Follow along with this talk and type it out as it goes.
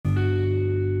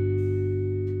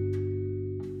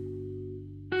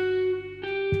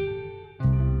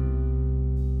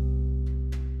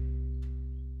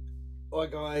Hi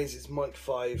guys, it's Mike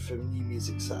 5 from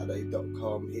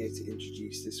NewMusicSaturday.com here to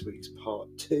introduce this week's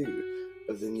part 2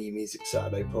 of the New Music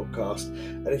Saturday podcast.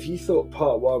 And if you thought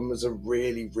part 1 was a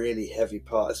really, really heavy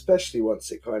part, especially once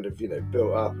it kind of,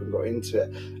 built up and got into it,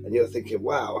 and you're thinking,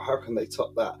 wow, how can they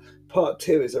top that? Part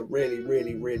 2 is a really,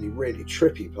 really, really, really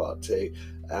trippy part 2.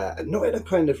 And not in a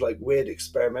kind of like weird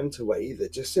experimental way either,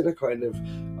 just in a kind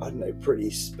of,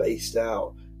 pretty spaced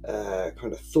out,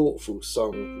 kind of thoughtful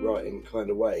songwriting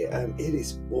kind of way. It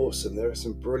is awesome. There are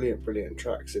some brilliant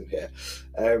tracks in here.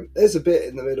 There's a bit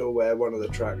in the middle where one of the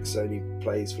tracks only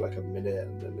plays for like a minute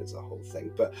and then there's a whole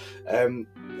thing, but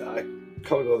I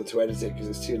can't bother to edit it because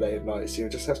it's too late at night, so you'll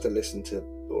just have to listen to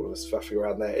all of us faffing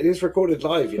around there. It is recorded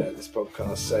live, this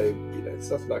podcast, so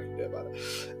there's nothing I can do about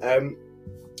it.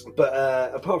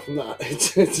 But apart from that,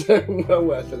 it's well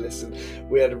worth a listen.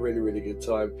 We had a really, really good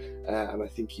time, and I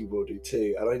think you will do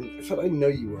too. And in fact, I know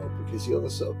you will, because you're the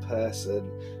sort of person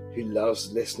who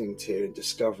loves listening to and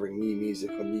discovering new music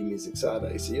on New Music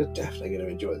Saturday. So you're definitely going to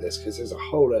enjoy this, because there's a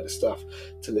whole load of stuff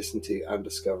to listen to and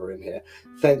discover in here.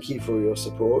 Thank you for your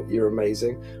support. You're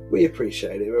amazing. We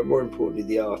appreciate it, but more importantly,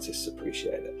 the artists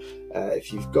appreciate it.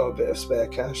 If you've got a bit of spare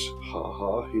cash,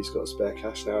 who's got spare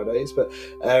cash nowadays? But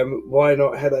why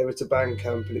not head over to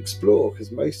Bandcamp and explore,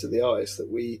 because most of the artists that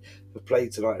we have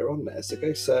played tonight are on there. So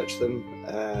go search them.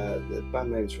 The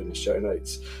band names are in the show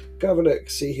notes. Go have a look,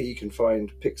 see who you can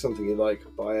find, pick something you like,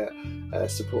 buy it,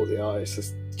 support the artists.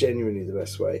 That's genuinely the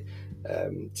best way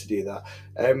to do that.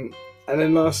 And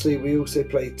then lastly, we also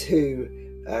play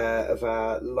 2 of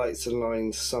our Lights and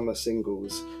Lines summer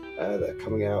singles that are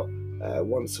coming out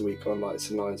once a week on Lights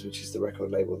and Lines, which is the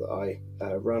record label that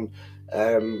I run.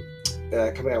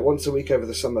 Coming out once a week over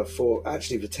the summer for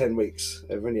 10 weeks.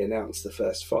 I've only announced the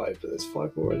first 5, but there's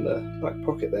 5 more in the back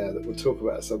pocket there that we'll talk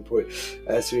about at some point.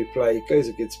 So we play Goes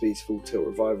at Goodspeed's Full Tilt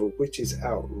Revival, which is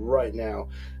out right now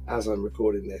as I'm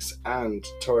recording this, and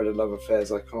Torrid and Love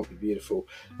Affairs, I Can't Be Beautiful,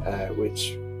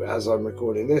 which as I'm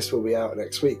recording this will be out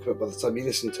next week, but by the time you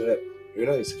listen to it, who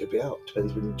knows, it could be out,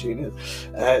 depends when you tune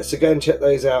in. So go and check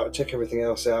those out, check everything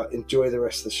else out, enjoy the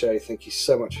rest of the show. Thank you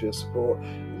so much for your support,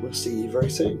 and we'll see you very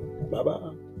soon. Bye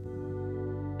bye.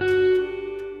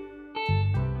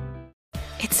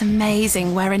 It's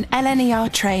amazing where an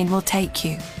LNER train will take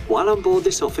you. While on board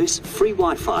this office, free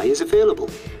Wi-Fi is available.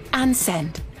 And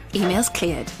send. Emails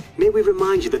cleared. May we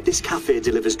remind you that this cafe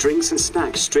delivers drinks and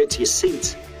snacks straight to your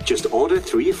seat. Just order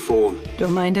through your phone.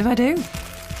 Don't mind if I do.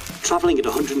 Travelling at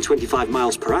 125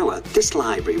 miles per hour, this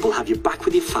library will have you back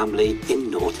with your family in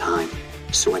no time.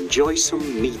 So enjoy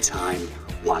some me time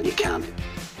while you can.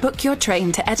 Book your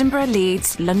train to Edinburgh,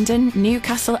 Leeds, London,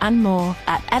 Newcastle and more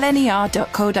at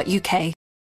lner.co.uk.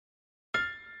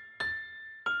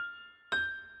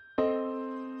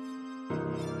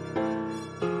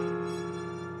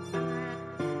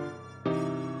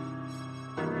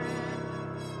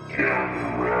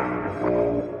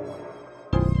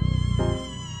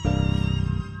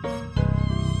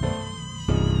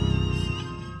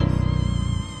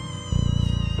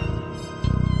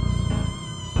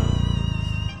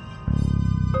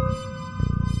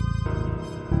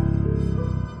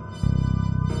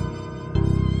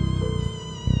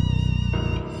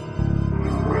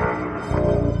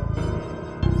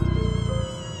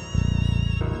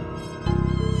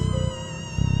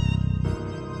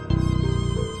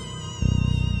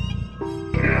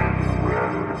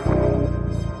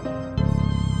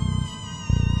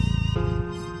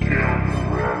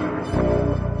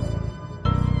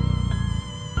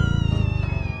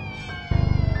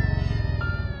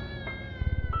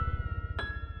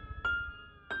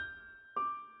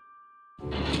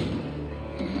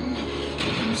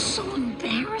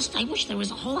 I wish there was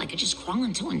a hole I could just crawl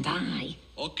into and die.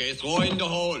 Okay, throw in the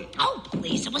hole. Oh,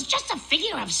 please, it was just a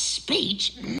figure of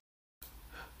speech.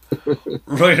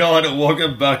 Right on,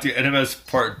 welcome back to NMS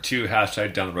Part 2,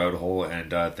 hashtag Down the Rabbit Hole,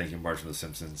 and thank you, March from The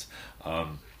Simpsons.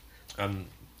 I'm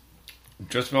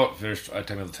just about finished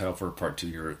typing out the title for Part 2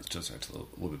 here, just a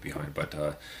little bit behind,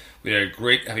 but we had a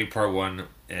great heavy Part 1,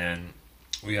 and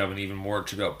we have an even more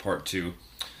to about Part 2,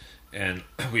 and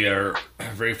we are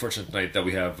very fortunate tonight that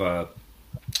we have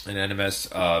an NMS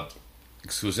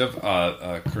exclusive,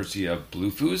 courtesy of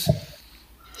Blue Foos.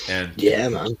 And yeah,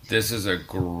 man, this is a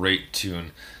great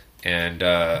tune. And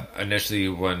initially,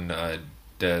 when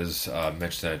Des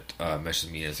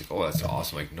mentioned me, I was like, "Oh, that's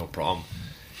awesome! Like, no problem."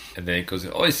 And then it goes,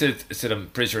 "Oh, he said, I'm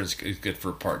pretty sure it's good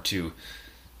for Part 2."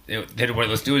 Then when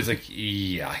let's do it, it's like,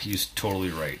 yeah, he's totally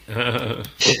right.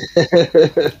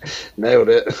 Nailed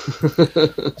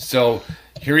it. So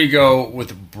here we go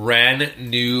with brand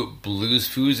new Blues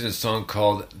Foos and a song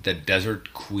called "The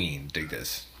Desert Queen." Dig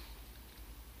this.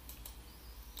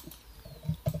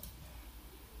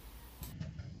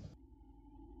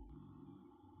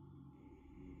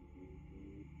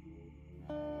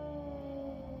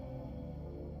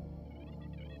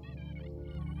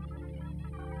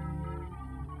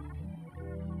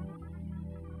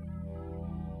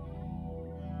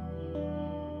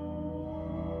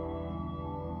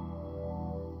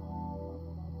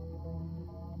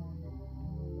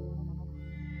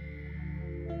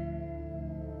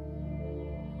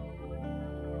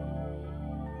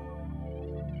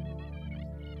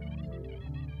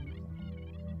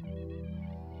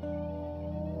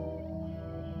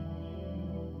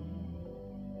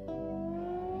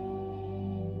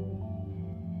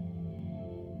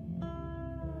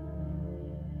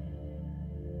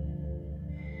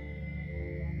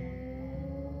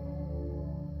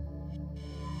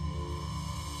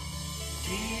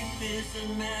 There's a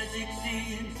magic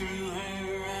seen through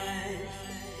her eyes.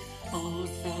 Oh,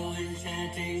 so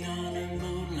enchanting on a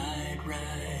moonlight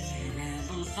ride. She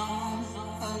rambles on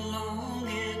along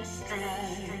its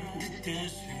stride, the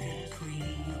desert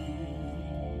queen.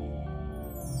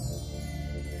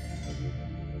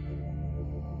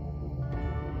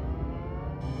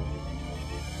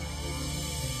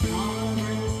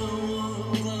 Arms of warm,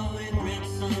 glowing red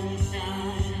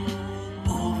sunshine,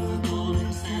 over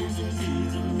golden sands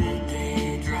into the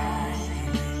midday dry. She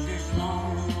lingers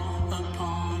long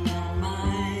upon our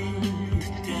mind,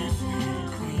 the desert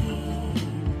queen.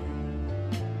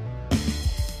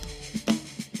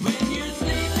 When you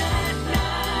sleep at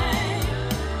night,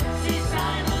 she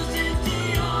sidles into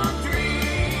your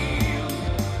dream,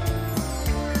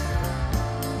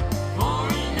 for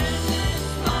an endless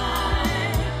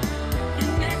fight,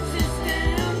 an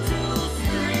existential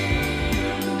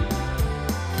stream.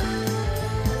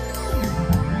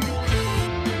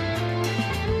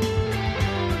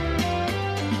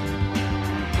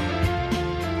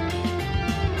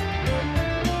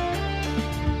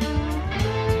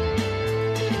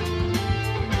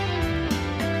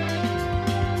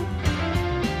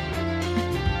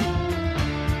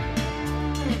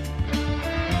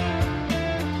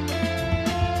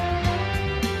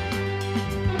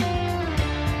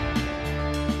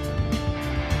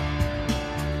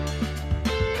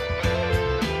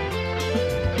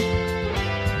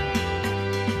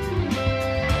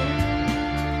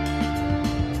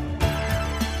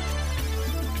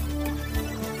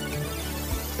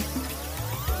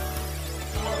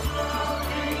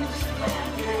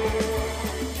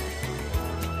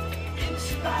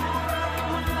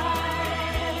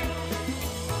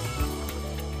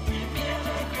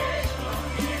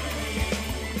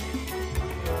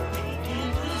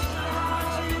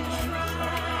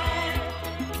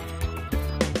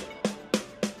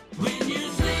 When you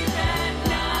sleep at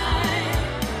night,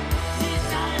 she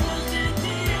sidles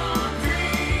into your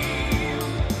dream,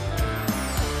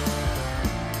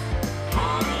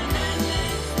 for an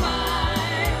endless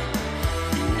fight,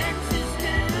 an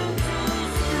existential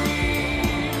stream.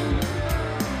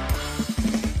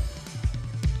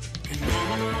 An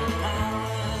animal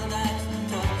power that's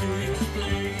tough to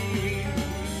explain,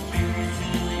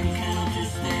 spiritual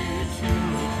encounters there to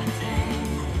attain.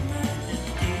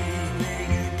 Majesty, may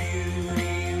your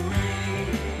beauty reign,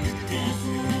 the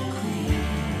desert queen.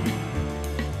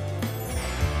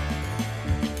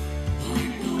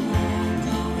 Like the warm,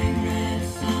 glowing red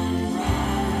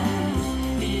sunrise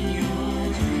in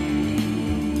your dream.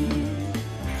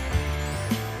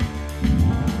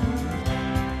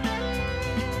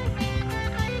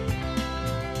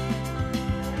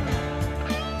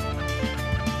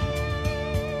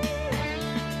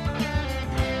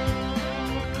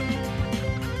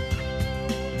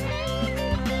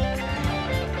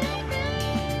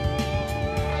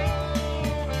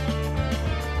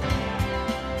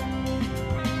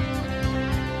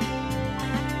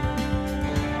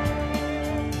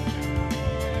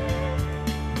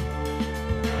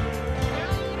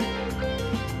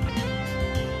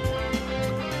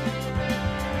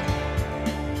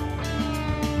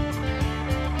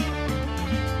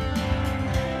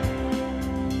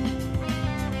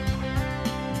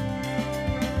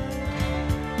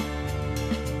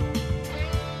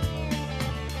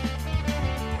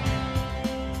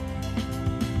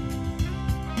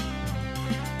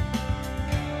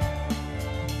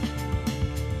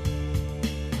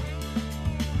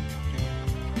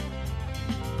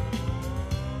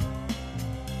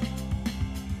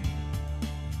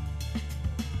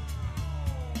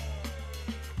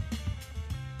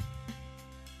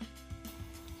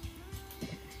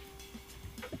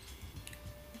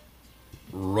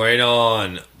 Right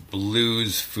on,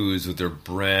 Blues Foods with their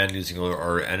brand new single,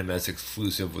 our NMS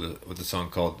exclusive with a song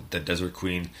called The Desert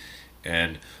Queen.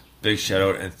 And big shout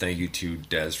out and thank you to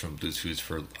Des from Blues Foods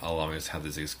for allowing us to have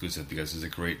this exclusive, because it's a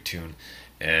great tune.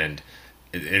 And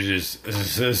it is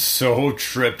so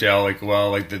tripped out. Like, wow,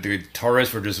 like the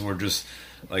guitarists were just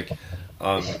like,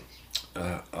 what's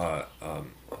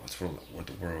what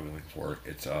word am I looking for?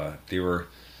 It's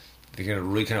they kind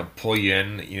of really kind of pull you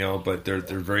in, you know, but they're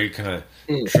very kind of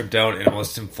tripped out and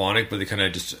almost symphonic, but they kind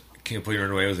of just can't pull you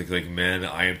in a way. I was like, man,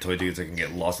 I am totally digging. I can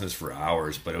get lost in this for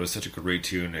hours, but it was such a great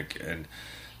tune, and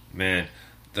man,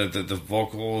 the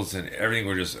vocals and everything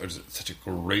were just such a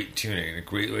great tuning and a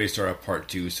great way to start out part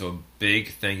two. So big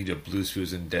thank you to Blues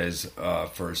Foods and Des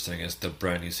for singing us the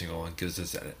brand new single and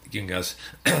giving us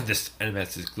this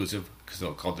NMS exclusive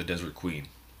called The Desert Queen.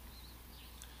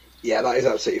 Yeah, that is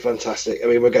absolutely fantastic. I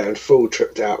mean, we're going full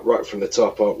tripped out right from the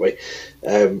top, aren't we?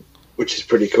 which is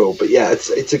pretty cool. But yeah,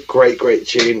 it's a great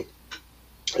tune.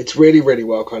 It's really, really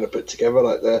well kind of put together.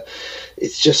 Like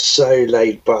it's just so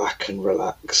laid back and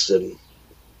relaxed, and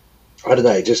I don't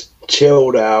know, just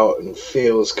chilled out and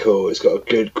feels cool. It's got a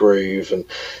good groove, and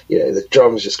the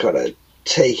drums just kind of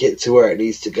take it to where it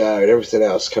needs to go, and everything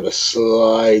else kind of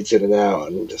slides in and out,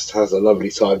 and just has a lovely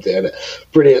time doing it.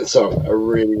 Brilliant song. I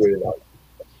really, really like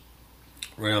it.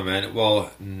 Right on, man.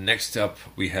 Well, next up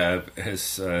we have as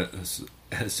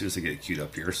soon as I get it queued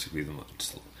up here, so we're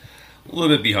just a little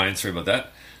bit behind. Sorry about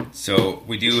that. So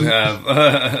we do have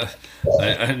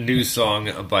a new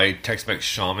song by Tex-Mex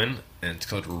Shaman, and it's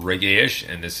called Reggae-ish,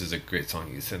 and this is a great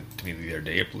song you sent to me the other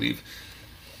day, I believe.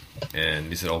 And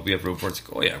he said, "Oh, we have road ports."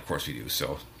 Oh yeah, of course we do.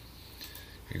 So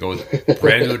here goes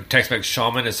brand new Tex-Mex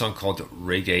Shaman, a song called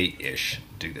Reggae-ish.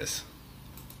 Do this.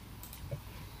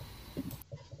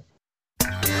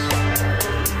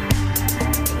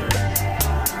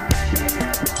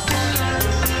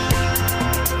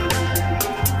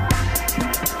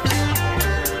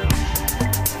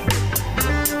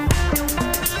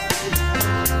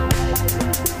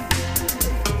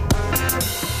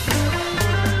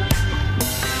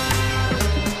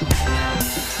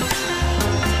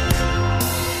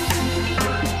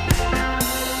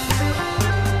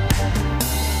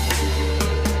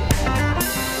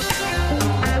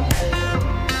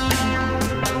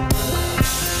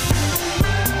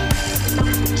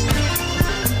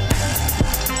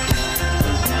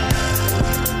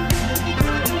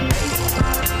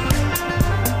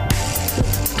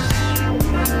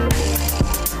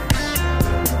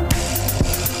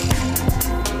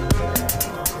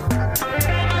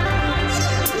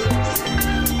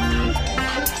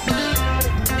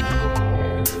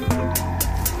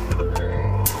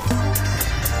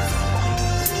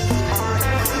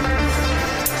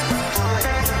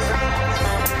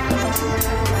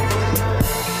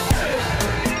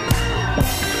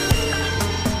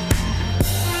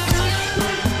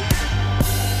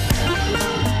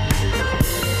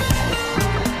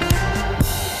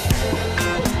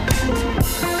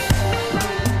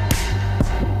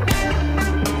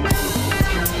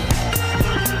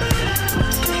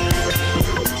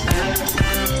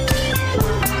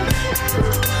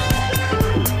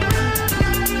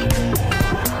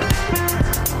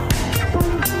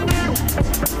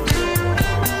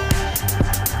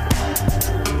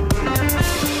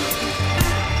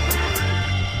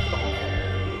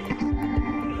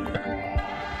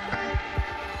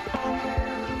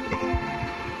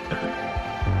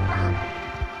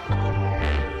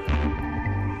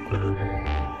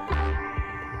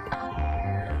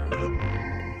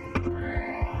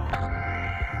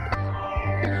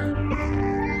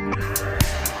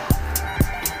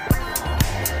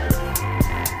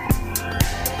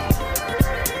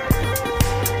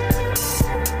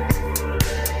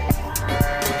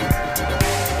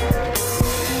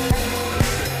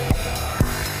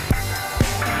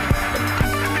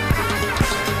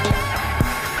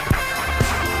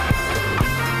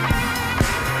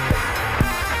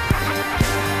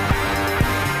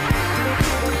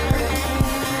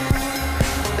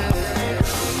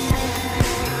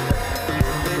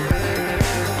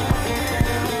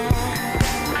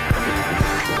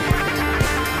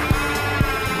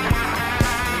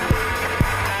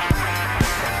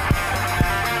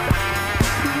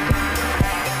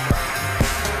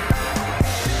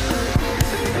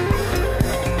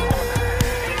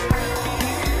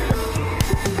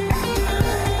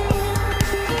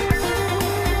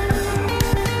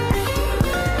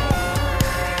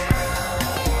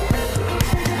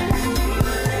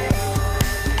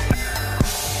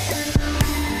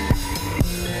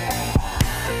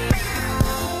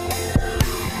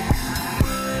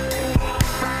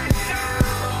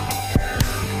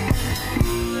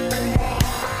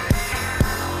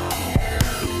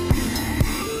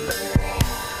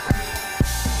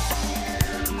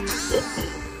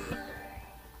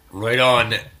 Right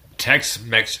on,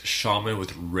 Tex-Mex Shaman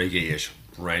with Reggae-ish,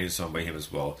 brand new song by him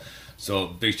as well. So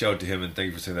big shout out to him, and thank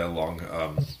you for saying that along.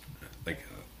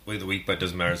 Late the week, but it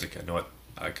doesn't matter. It's like, I know what,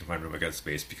 I can find room, I got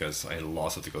space, because I had a lot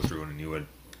of stuff to go through, and I knew I'd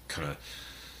kind of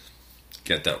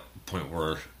get that point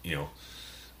where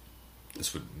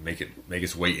this would make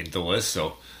its way into the list.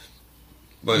 So,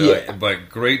 but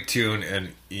great tune,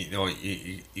 and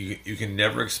you can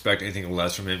never expect anything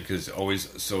less from him, because it's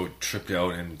always so tripped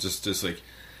out and just like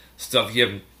stuff you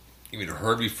haven't even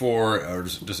heard before, or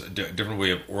just a different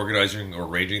way of organizing or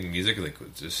arranging the music. Like,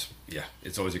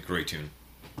 it's always a great tune.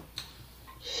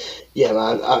 Yeah,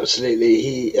 man,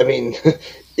 absolutely.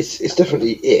 It's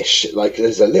definitely ish. Like,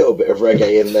 there's a little bit of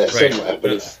reggae in there somewhere,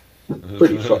 but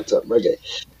pretty fucked up reggae,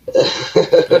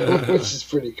 which is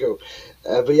pretty cool.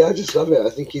 But yeah, I just love it. I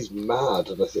think he's mad,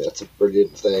 and I think that's a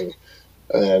brilliant thing.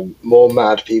 More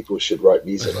mad people should write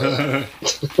music like that.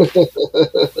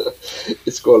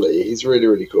 It's quality. He's really,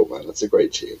 really cool, man. That's a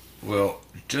great tune. Well,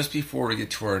 just before we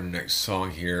get to our next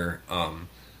song here,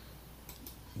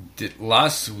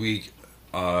 last week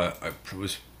I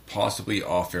was possibly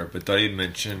off air, but did I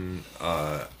mention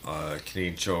a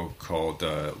Canadian show called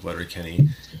Letterkenny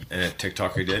and a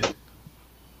TikTok I did?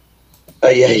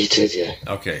 Yeah, you did, yeah.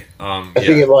 Okay. I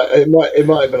think it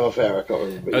might have been off air. I can't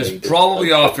remember. It was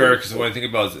probably off air because when I think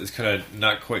about it, it's kind of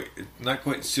not quite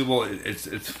suitable.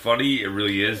 It's funny, it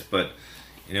really is, but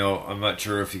I'm not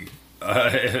sure if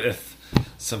if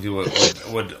some people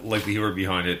would like the humor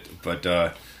behind it,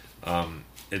 but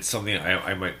it's something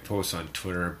I might post on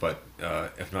Twitter. But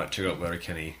if not, check out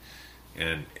Letterkenny,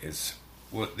 and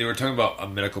they were talking about a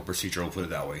medical procedure. I'll put it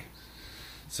that way.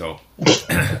 So,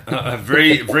 a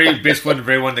very, very basic one,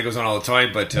 very one that goes on all the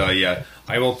time. But yeah,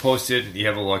 I will post it and you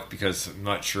have a look because I'm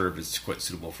not sure if it's quite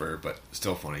suitable for her, but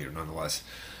still funny nonetheless.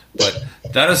 But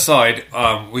that aside,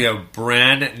 we have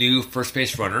brand new First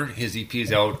Base Runner. His EP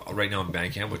is out right now on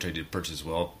Bandcamp, which I did purchase as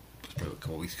well probably a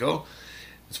couple weeks ago.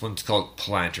 This one's called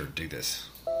Planter. Dig this.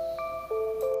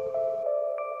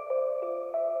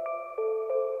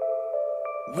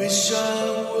 Wish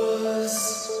I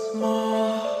was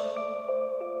more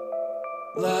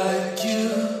like you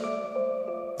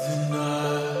than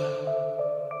I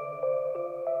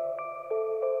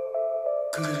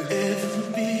could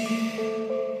ever be.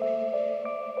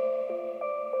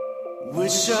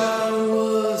 Wish I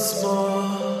was more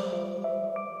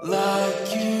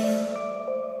like you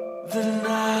than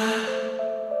I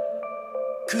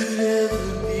could ever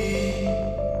be,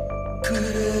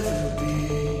 could ever be,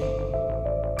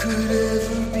 could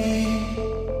ever be.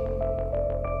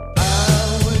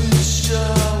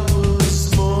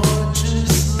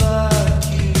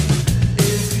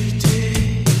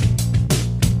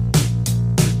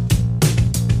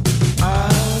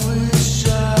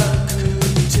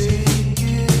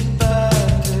 Back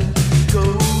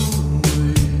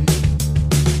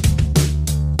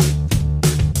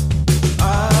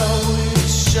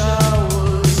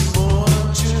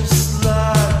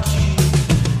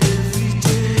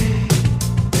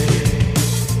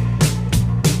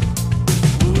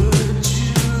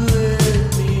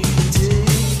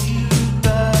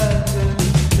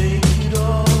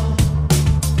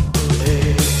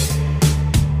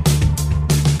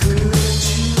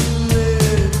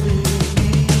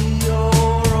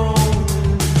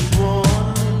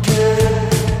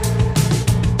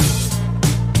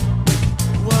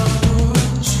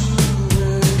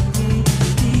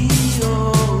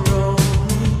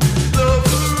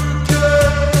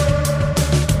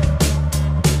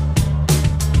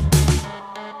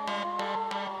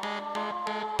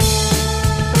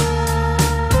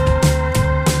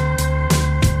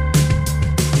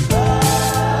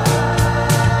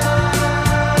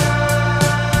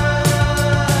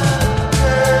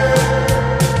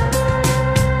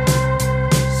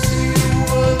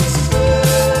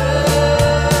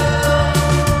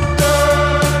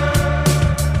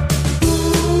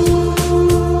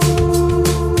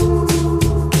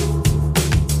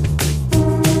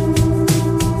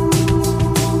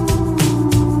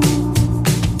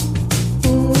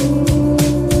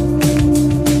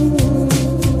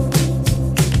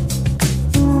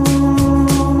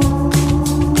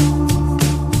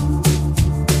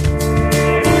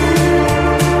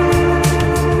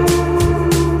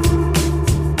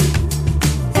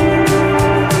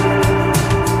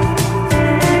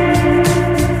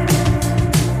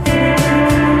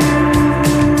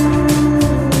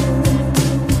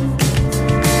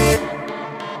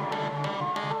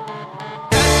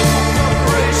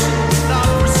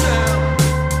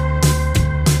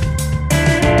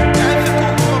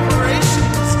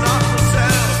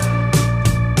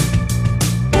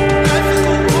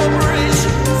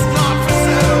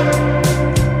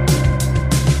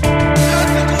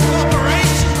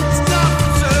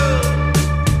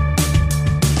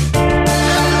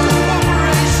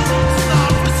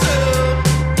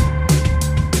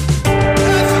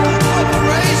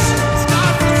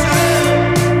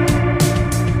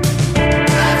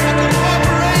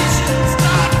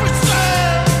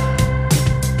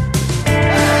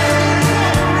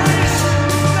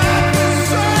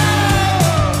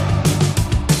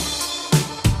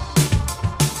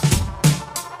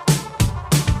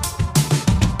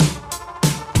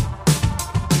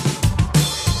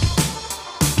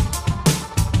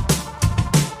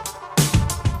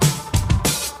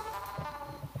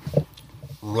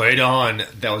Right On.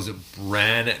 That was a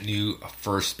brand new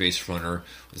First Space Runner,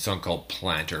 a song called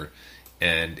Planter,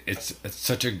 and it's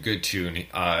such a good tune.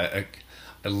 I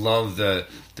love the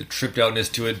tripped outness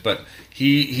to it, but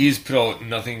he's put out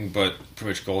nothing but pretty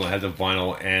much gold. I had the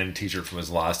vinyl and t-shirt from his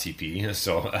last EP,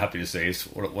 so happy to say it's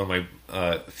one of my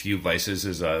few vices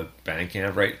is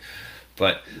Bandcamp, right?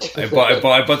 But I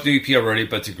bought the EP already,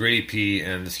 but it's a great EP,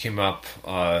 and this came up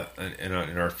in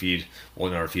our feed,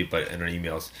 well, not our feed, but in our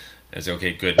emails. And I said,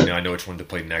 okay, good. Now I know which one to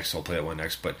play next, so I'll play that one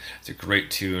next. But it's a great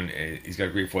tune. He's got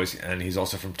a great voice, and he's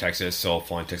also from Texas, so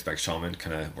Flying Textback Shaman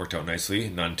kind of worked out nicely.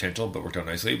 Not intentional, but worked out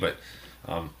nicely. But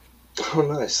oh,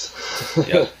 nice.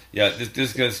 yeah.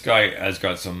 This guy has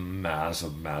got some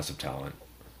massive talent.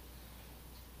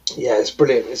 Yeah, it's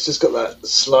brilliant. It's just got that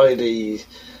slidey,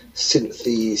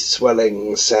 synthy,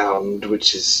 swelling sound,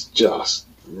 which is just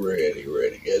really,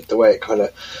 really good. The way it kind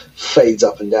of fades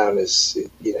up and down is,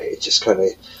 it just kind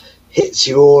of hits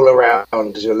you all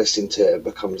around as you're listening to it. It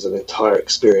becomes an entire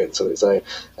experience on its own.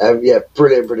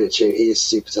 Brilliant tune. He is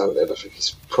super talented. I think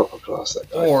he's proper class,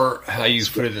 that guy. Or how you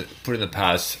put it in the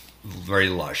past, very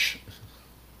lush.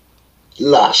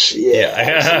 Lush,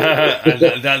 yeah.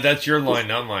 That's your line,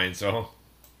 not mine. So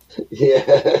yeah,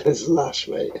 it's lush,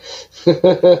 mate. So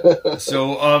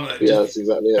that's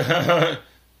exactly it.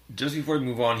 Just before we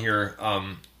move on here,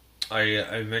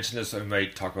 I mentioned this. I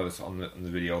might talk about this on the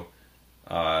video.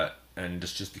 And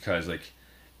just because, like,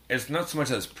 it's not so much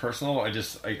that it's personal.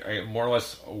 I more or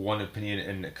less one opinion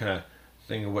and kind of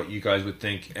think of what you guys would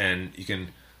think, and you can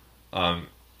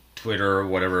Twitter or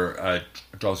whatever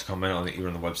drop us a comment on even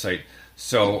on the website.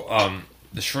 So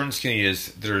the short and skinny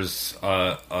is there's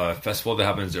a festival that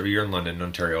happens every year in London,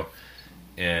 Ontario,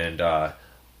 and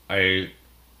I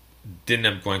didn't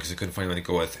end up going because I couldn't find anyone to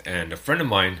go with, and a friend of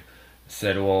mine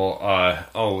said,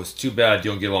 well, it's too bad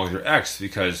you don't get along with your ex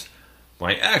because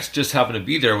my ex just happened to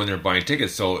be there when they were buying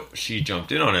tickets, so she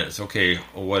jumped in on it. It's okay,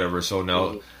 whatever. So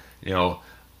now, I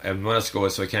have no one else to go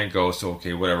with, so I can't go, so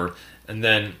okay, whatever. And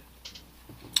then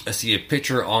I see a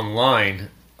picture online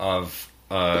of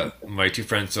my two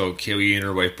friends, so Kaylee and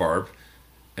her wife Barb,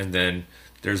 and then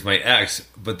there's my ex,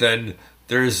 but then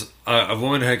there's a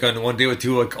woman who had gone one day with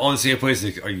two, like, all in the same place.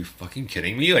 Like, are you fucking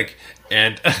kidding me? Like,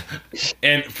 and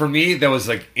for me, that was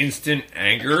like instant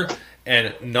anger.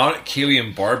 And not at Kaylee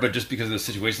and Barb, but just because of the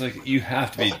situation, like, you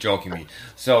have to be joking me.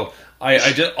 So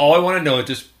I just all I want to know is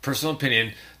just personal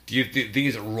opinion. Do you think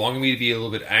it's wrong of me to be a little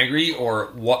bit angry,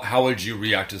 or what? How would you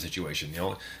react to the situation?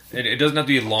 It doesn't have to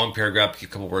be a long paragraph, a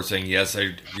couple words saying yes,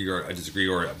 I agree, or I disagree,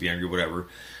 or I'd be angry, whatever.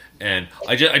 And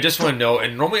I just want to know.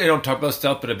 And normally I don't talk about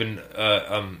stuff, but I've been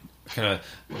kind of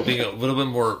being a little bit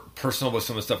more personal with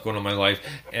some of the stuff going on in my life,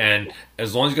 and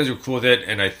as long as you guys are cool with it,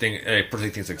 and I personally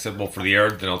think it's acceptable for the air,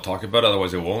 then I'll talk about it.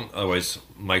 Otherwise I won't. Otherwise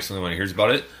Mike's the only one who hears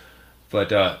about it,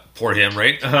 but poor him,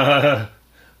 right? Oh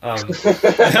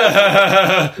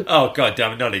god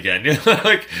damn it, not again.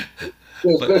 Like,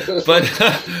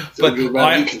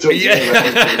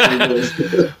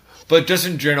 but just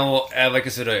in general, like I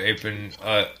said, I've been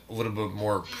a little bit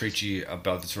more preachy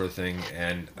about this sort of thing,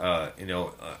 and like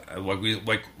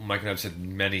Mike and I've said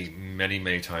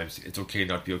many times, it's okay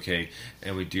not to be okay,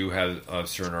 and we do have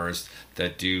certain artists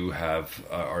that do have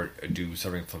do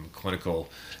suffering from clinical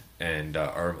and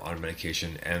are on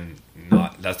medication, and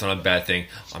that's not a bad thing.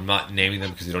 I'm not naming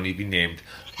them because they don't need to be named,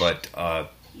 but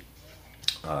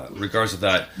regardless of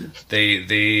that, they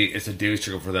it's a daily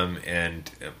struggle for them,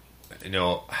 and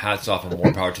hats off and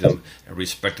more power to them, and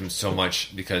respect them so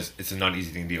much because it's a not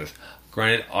easy thing to deal with.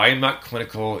 Granted, I'm not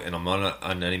clinical and I'm not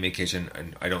on any medication,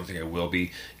 and I don't think I will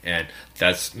be, and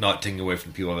that's not taking away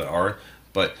from people that are,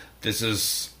 but this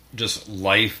is just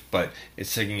life, but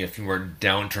it's taking a few more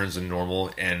downturns than normal,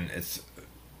 and it's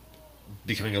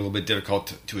becoming a little bit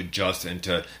difficult to adjust and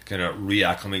to kind of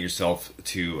reacclimate yourself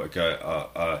to like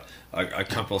a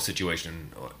comfortable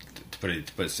situation, to put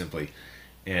it simply.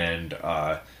 And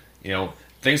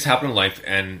things happen in life,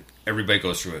 and everybody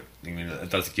goes through it. I mean,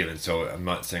 that's a given. So I'm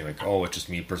not saying like, oh, it's just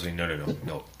me personally.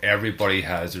 No. Everybody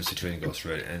has their situation, goes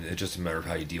through it, and it's just a matter of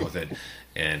how you deal with it.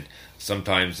 And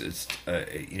sometimes it's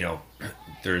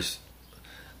there's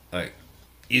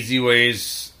easy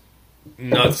ways,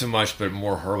 not so much, but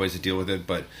more hard ways to deal with it.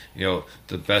 But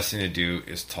the best thing to do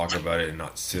is talk about it and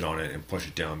not sit on it and push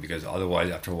it down, because otherwise,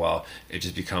 after a while, it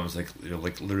just becomes like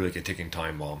literally like a ticking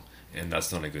time bomb. And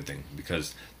that's not a good thing,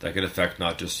 because that could affect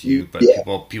not just you, but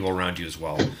people around you as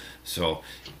well. So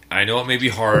I know it may be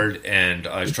hard, and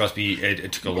trust me,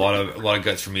 it took a lot of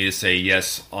guts for me to say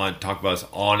yes talk about this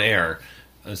on air,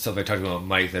 and stuff I talked about with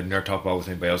Mike that I've never talked about with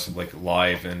anybody else like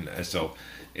live, and so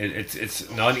it's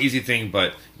not an easy thing.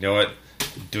 But you know what?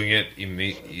 doing it,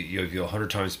 you'll feel 100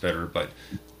 times better. But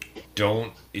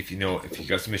don't, if you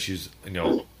got some issues,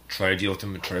 try to deal with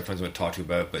them and try to find someone to talk to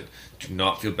about it. But do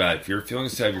not feel bad. If you're feeling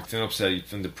sad, you're feeling upset, you're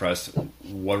feeling depressed,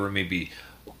 whatever it may be,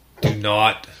 do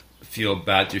not feel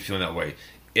bad that you're feeling that way.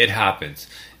 It happens.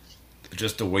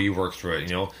 Just the way you work through it,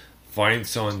 Find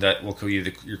someone that will give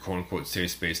you your quote-unquote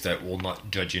safe space, that will not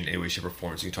judge you in any way, shape, or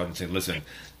form. So you can talk and say, listen,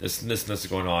 this and this and this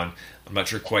is going on. I'm not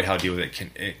sure quite how to deal with it.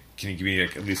 Can you give me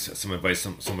at least some advice,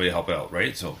 somebody to help out,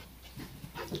 right? So.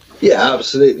 Yeah,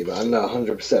 absolutely, man. No,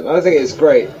 100%. I think it's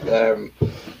great,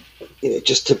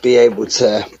 just to be able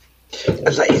to. And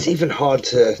it's even hard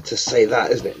to say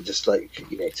that, isn't it? Just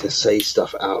to say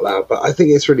stuff out loud. But I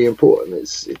think it's really important.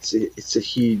 It's a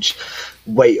huge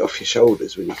weight off your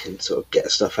shoulders when you can sort of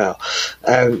get stuff out.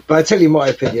 But I tell you my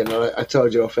opinion. I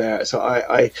told you off air. So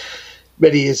I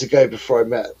many years ago, before I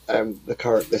met the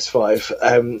current Miss Five,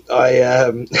 sorry,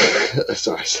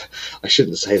 I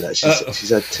shouldn't say that. She's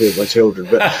had 2 of my children,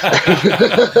 but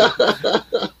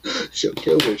she'll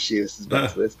kill me if she listens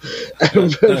back to this.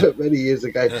 But many years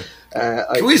ago,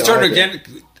 can we start again?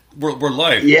 We're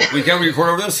live. Yeah, we can't record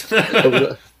over this.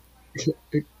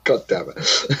 God damn it!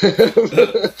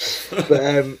 But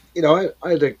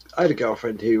I had a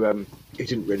girlfriend who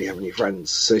didn't really have any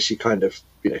friends, so she kind of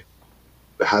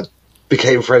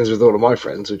became friends with all of my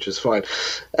friends, which was fine.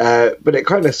 But it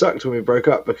kind of sucked when we broke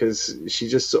up, because she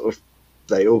just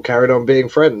they all carried on being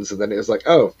friends, and then it was like,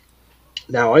 oh,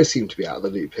 now I seem to be out of the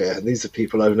loop here, and these are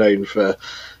people I've known for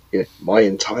my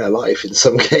entire life in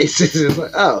some cases. It's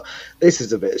like, oh, this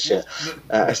is a bit of shit.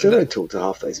 I still don't talk to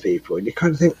half those people, and you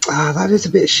kind of think, that is a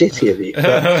bit shitty of you. But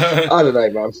I don't know,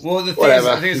 man. Well, the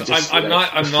thing is,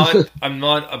 I'm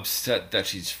not upset that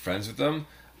she's friends with them.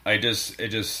 It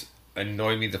just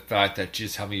annoyed me, the fact that she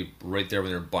just had me right there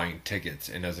when they were buying tickets,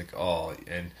 and I was like, oh,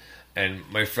 and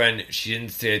my friend, she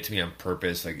didn't say it to me on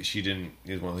purpose. She didn't.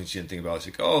 It was one of the things she didn't think about.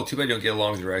 She's like, oh, too bad you don't get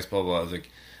along with your ex, blah blah. I was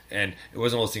like, and it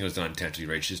wasn't one of those things that was done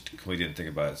intentionally, right? She just completely didn't think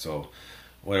about it. So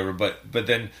whatever. But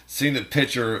then seeing the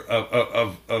picture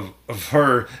of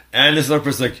her and this other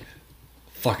person,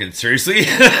 fucking seriously?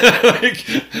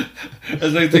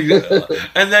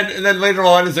 And then later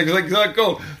on, it's like,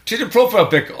 go change your profile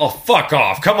pic. Oh, fuck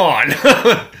off! Come on.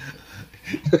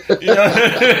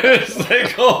 It's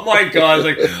like, oh my god!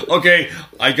 It's like, okay,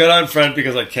 I got unfriend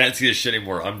because I can't see this shit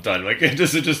anymore. I'm done.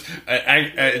 It's just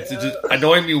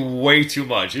annoying me way too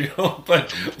much,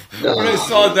 But when I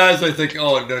saw that, I was like,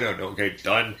 oh no, okay,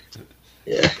 done.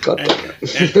 Yeah, God damn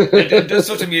it. And did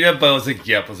social media, but I was like,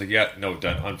 yeah, no,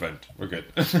 done, unfriend, we're good.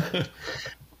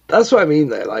 That's what I mean,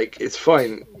 though. It's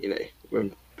fine,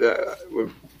 when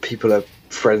people are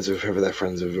friends with whoever they're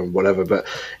friends with and whatever, but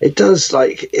it does,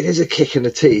 it is a kick in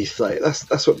the teeth.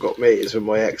 That's what got me, is when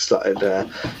my ex started,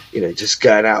 just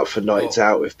going out for nights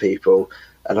out with people.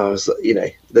 And I was,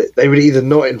 they would either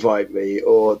not invite me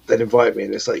or they'd invite me,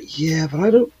 and it's like, yeah, but I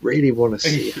don't really want to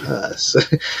see her. So,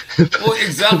 well,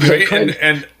 exactly.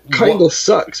 And kind of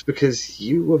sucks, because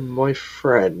you were my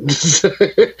friend.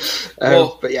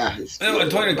 But yeah. I'm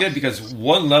talking again, because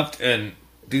one left, and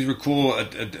these were cool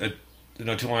too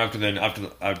long after. Then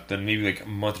maybe a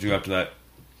month or two after that,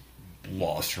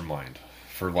 lost her mind,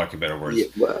 for lack of better words. Yeah,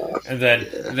 well, and then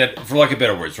for lack of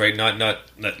better words, right? Not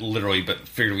literally, but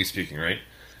figuratively speaking, right?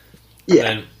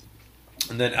 Yeah.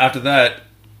 And then after that,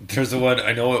 there's the one,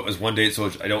 I know it was one date,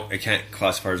 so I can't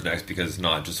classify as next, because it's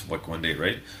not just one date,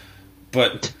 right?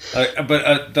 But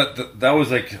that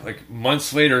was like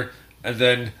months later, and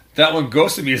then that one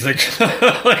ghosted me. It's like,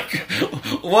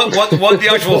 what the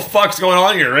actual fuck's going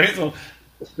on here, right? So,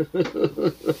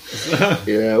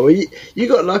 yeah, well, you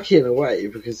got lucky in a way,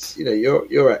 because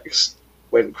your ex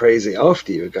went crazy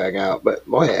after you were going out, but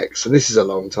my ex, and this is a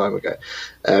long time ago,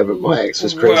 but my ex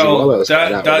was crazy while I was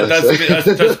going out.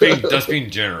 That's being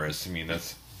generous. I mean,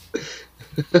 that's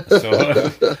so.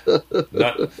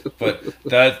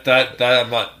 That I'm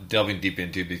not delving deep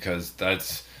into, because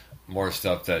that's more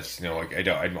stuff that's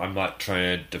I'm not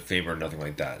trying to defame her or nothing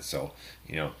like that. So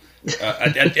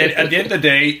at the end of the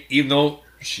day, even though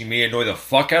she may annoy the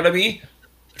fuck out of me,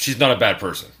 she's not a bad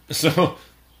person. So.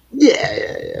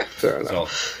 Yeah, fair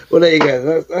enough. Well, there you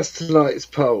go. That's tonight's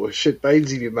poll. Should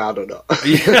Bainesy be mad or not?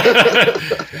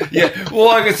 Yeah. Well,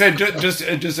 like I said,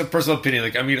 just a personal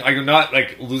opinion. I'm not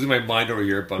losing my mind over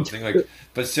here, but I'm thinking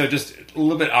but still, just a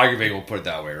little bit aggravating. We'll put it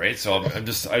that way, right? So I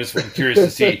just curious to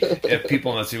see if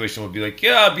people in that situation would be like,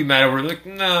 yeah, I'd be mad over it.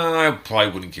 No, I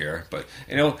probably wouldn't care. But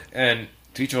and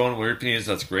to each their own. Weird opinions.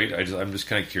 That's great. I'm just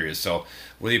kind of curious. So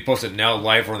whether you post it now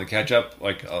live or on the catch up,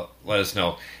 let us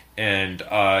know. And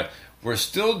we're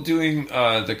still doing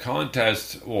the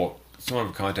contest, well, somewhat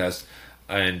of a contest.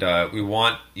 And we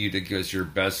want you to give us your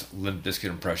best Limp Bizkit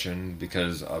impression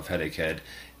because of Headache Head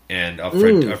and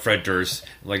Fred Durst.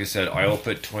 Like I said, I will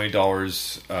put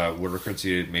 $20, whatever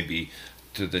currency it may be,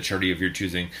 to the charity of your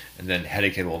choosing, and then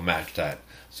Headache Head will match that.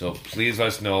 So please let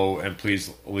us know, and please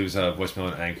leave us a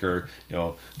voicemail on Anchor.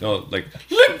 Like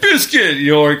Limp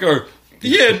Bizkit, or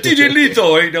yeah, DJ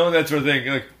Lito, that sort of thing.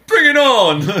 Like, bring it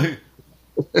on.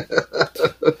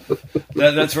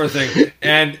 that sort of thing.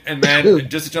 And man,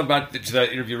 just to jump back to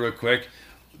that interview real quick,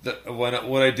 when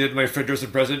I did my Fred Durst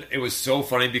impression, it was so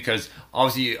funny because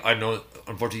obviously I know,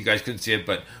 unfortunately you guys couldn't see it,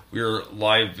 but we were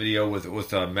live video with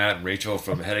Matt and Rachel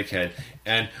from Headache Head,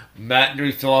 and Matt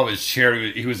nearly fell off his chair.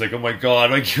 He was like, "Oh my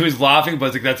god!" Like, he was laughing,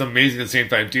 but like, that's amazing at the same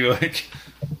time too. Like,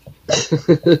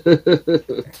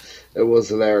 it was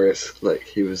hilarious. Like,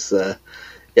 he was.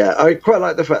 Yeah, I quite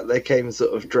like the fact they came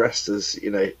sort of dressed as,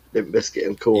 Limp Bizkit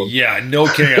and Korn. Yeah, no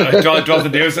kidding. Jonathan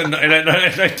Davis, and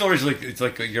I told her, it's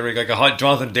like you're like a hot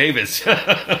Jonathan Davis.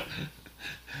 Love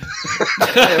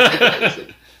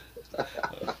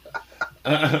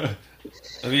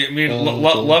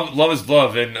is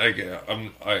love, and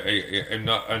I'm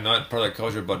not part of that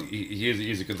culture, but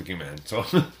he's a good looking man. So.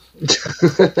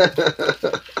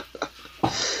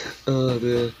 Oh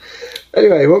dear.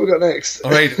 Anyway, what we got next?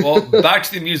 All right, well, back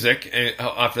to the music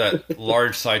after that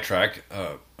large sidetrack,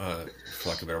 for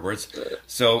lack of better words.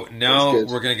 So now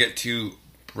we're going to get to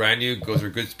brand new, goes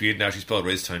through good speed. Now she spelled it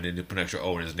right this time, didn't put an extra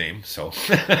O in his name, so.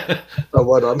 Oh,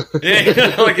 well done.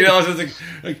 Yeah, I was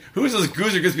like, who's this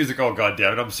Goose or Good Speed? Like, oh, god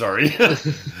damn it, I'm sorry.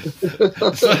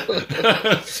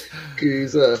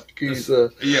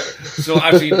 Goozer. Yeah, so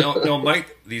actually, no,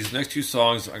 Mike, these next two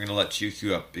songs I'm going to let you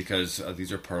cue up because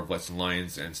these are part of Lights and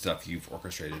Lions and stuff you've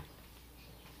orchestrated.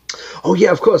 Oh,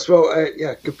 yeah, of course. Well,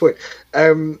 yeah, good point.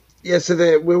 Yeah,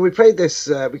 so we played this,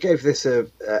 we gave this a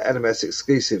NMS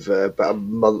exclusive about a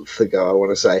month ago, I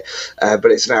want to say, but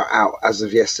it's now out as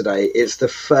of yesterday. It's the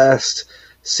first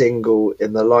single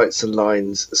in the Lights and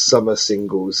Lines Summer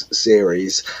Singles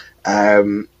series,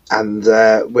 and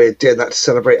we're doing that to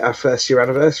celebrate our first year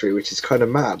anniversary, which is kind of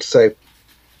mad. So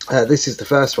this is the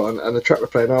first one, and the track we're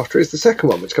playing after is the second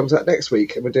one, which comes out next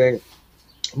week, and we're doing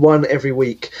one every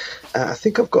week. I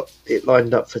think I've got it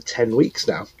lined up for 10 weeks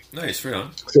now. Nice, right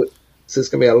on. So it's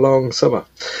going to be a long summer.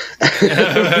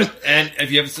 And if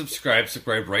you haven't subscribed,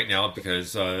 subscribe right now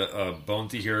because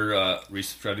Bonesy here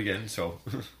resubscribed again. So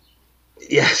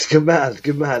yes, good man.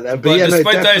 But yeah,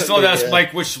 despite that, I still ask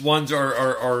Mike which ones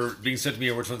are being sent to me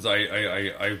and which ones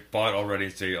I bought already.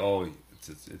 And say, oh,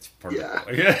 it's part of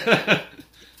it. Yeah.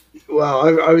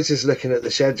 Well, I was just looking at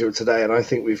the schedule today, and I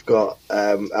think we've got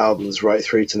albums right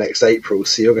through to next April,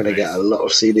 so you're going to get a lot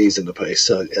of CDs in the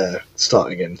post,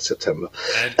 starting in September.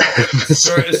 And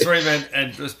sorry, man,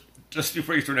 and just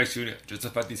before you start next to it, just the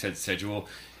fact that you said schedule,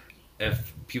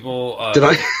 if people... Did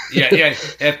I? Yeah,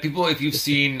 if you've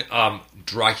seen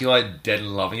Dracula, Dead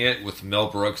and Loving It, with Mel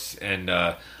Brooks and,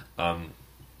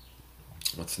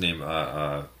 what's the name?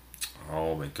 Oh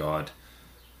my god.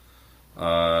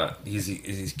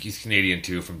 He's Canadian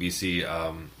too, from BC.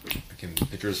 I can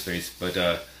picture his face, but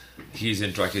he's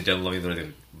in Dracula Dead and Loving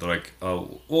It. They're like,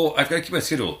 oh, well, I've got to keep my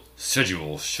schedule.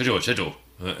 Schedule. I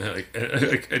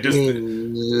just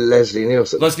Leslie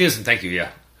Nielsen. Thank you.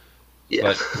 Yeah.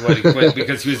 But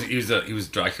because he was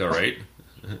Dracula, right?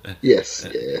 Yes.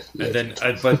 Yeah. And then,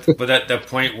 but at that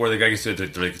point where the guy gets to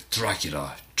it, they're like,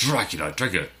 Dracula,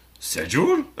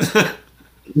 schedule.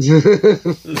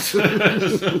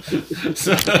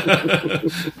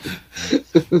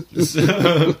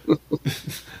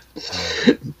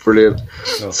 Brilliant.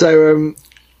 So so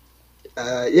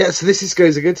this is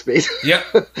Goes a Good Speed. Yeah.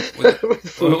 With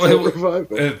Full Tilt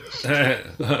Revival.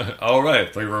 All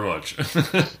right, thank you very much.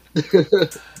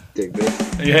 Dig me.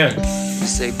 Yeah. You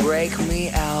say break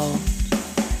me out,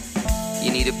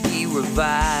 you need to be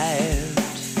revived.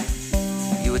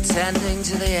 You were tending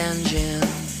to the engines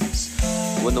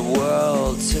when the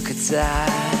world took a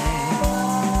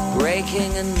dive,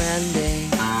 breaking and mending,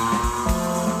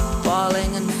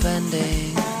 falling and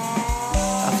fending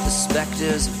off the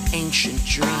specters of ancient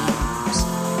dreams,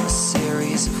 a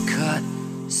series of cut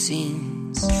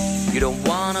scenes. You don't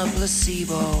want a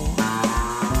placebo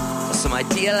or some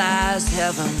idealized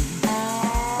heaven.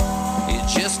 You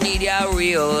just need your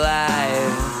real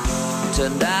life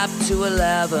turned up to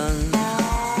 11,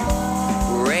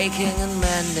 breaking and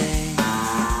mending,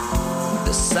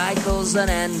 the cycle's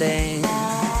unending.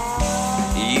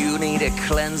 You need a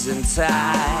cleansing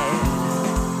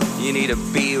tide, you need to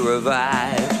be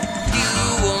revived.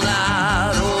 You will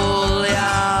not hold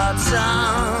your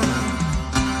tongue,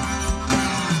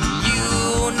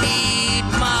 you need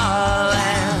more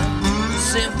than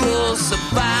simple support.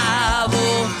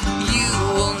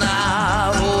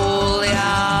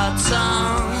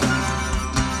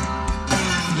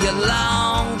 You're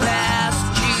long past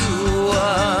due.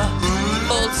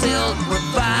 Full tilt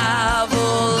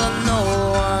revival, and no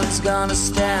one's gonna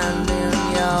stand in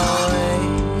your way.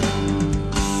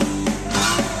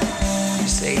 You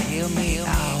say, hear me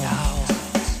out.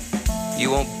 You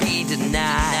won't be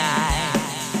denied.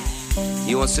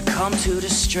 You won't succumb to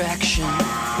distraction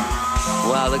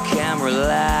while the camera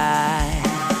lies,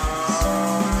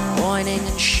 pointing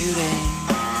and shooting,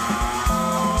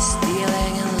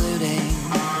 stealing and looting,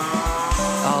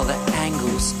 all the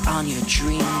angles on your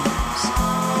dreams,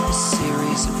 a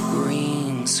series of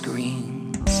green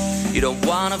screens. You don't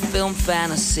want a film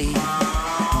fantasy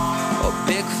or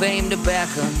big fame to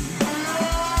beckon.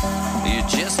 You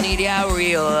just need your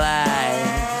real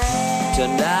life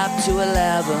turned up to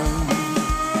 11,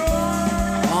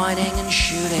 pointing and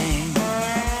shooting.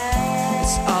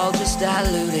 It's all just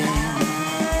diluting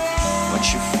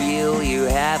what you feel you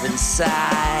have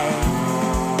inside.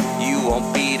 You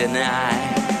won't be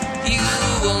denied. You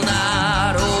will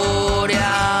not hold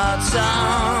your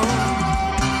tongue.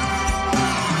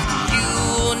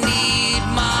 You need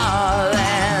more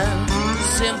than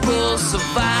simple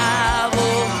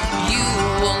survival. You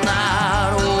will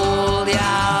not hold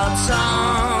your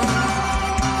tongue.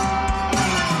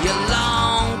 You're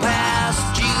long past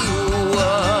due.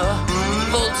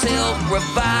 Full tilt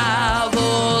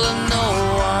revival, and no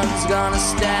one's gonna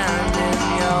stand in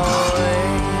your way.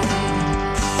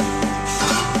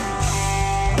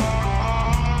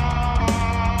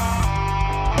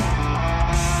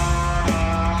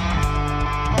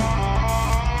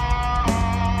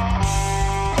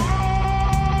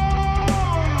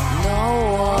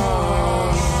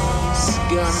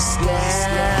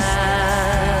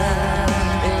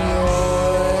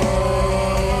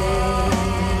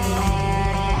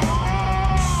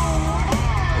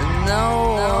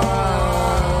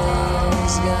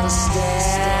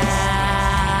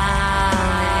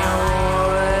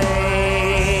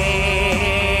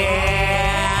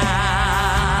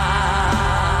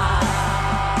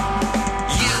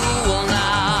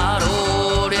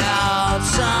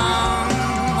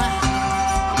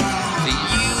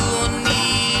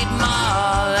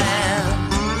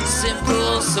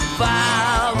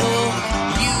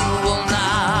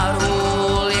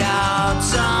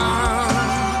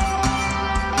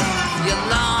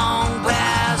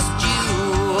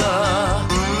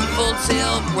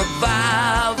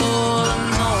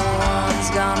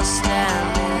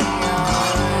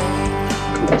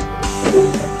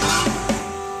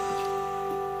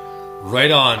 Right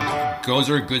on.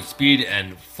 Gozer, Goodspeed,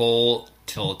 and Full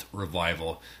Tilt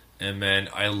Revival. And man,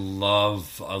 I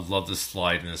love the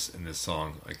slide in this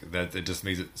song. Like that, it just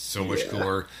makes it so much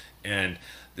cooler. And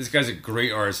this guy's a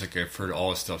great artist. Like I've heard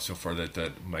all his stuff so far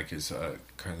that Mike is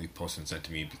currently posting and sent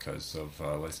to me because of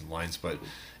Lights and Lines. But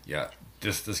yeah,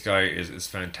 this guy is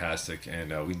fantastic,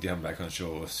 and we did have him back on the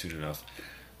show soon enough.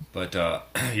 But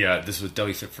yeah, this was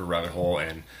definitely fit for Rabbit Hole,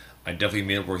 and I definitely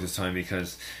made it work this time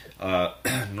because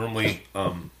normally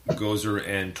Gozer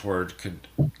and Tord could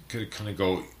kind of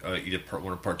go either part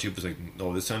 1 or part 2, but it's like,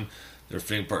 no, this time they're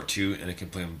fitting part 2, and I can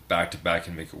play them back to back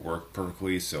and make it work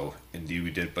perfectly. So indeed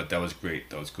we did, but that was great.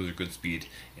 That was Gozer, Goodspeed,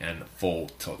 and Full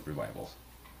Tilt Revival.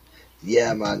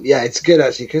 Yeah, man. Yeah, it's good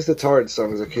actually because the Torrent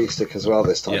song is acoustic as well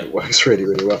this time. It works really,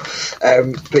 really well.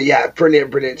 But yeah,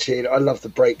 brilliant tune. I love the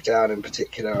breakdown in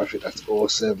particular. I think that's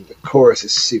awesome. The chorus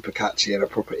is super catchy and a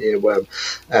proper earworm.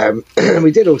 And we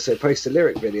did also post a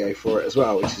lyric video for it as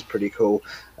well, which is pretty cool.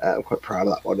 I'm quite proud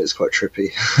of that one. It's quite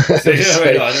trippy.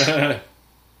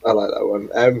 I like that one.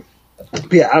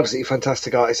 But yeah, absolutely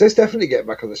fantastic artist. Let's definitely get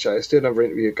back on the show. Let's do another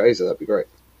interview with Gozer. That'd be great.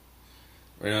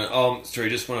 Right on. Sorry,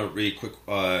 just want to read a quick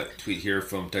tweet here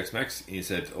from Tex-Mex. He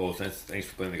said, "Oh, thanks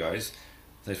for playing the guys.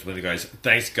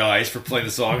 Thanks, guys, for playing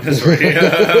the song."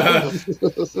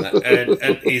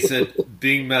 and he said,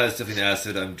 "Being mad is definitely an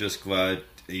asset. I'm just glad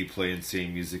you play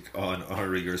insane music on a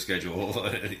regular schedule.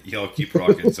 Y'all keep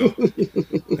rocking." So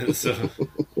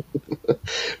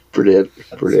brilliant.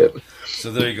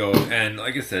 So there you go. And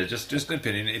like I said, just an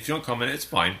opinion. If you don't comment, it's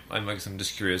fine. I'm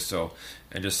just curious. So,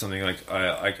 and just something like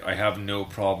I have no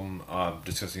problem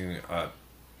discussing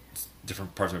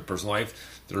different parts of my personal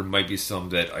life. There might be some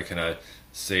that I kind of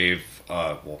save.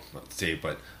 Well, not save,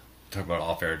 but talk about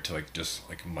off air to like just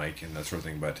like Mike and that sort of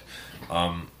thing. But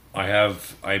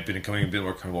I've been becoming a bit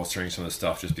more comfortable sharing some of the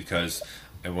stuff just because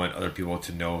I want other people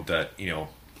to know that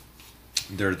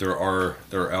there are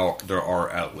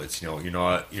outlets. You're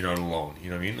not alone. You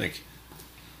know what I mean? Like,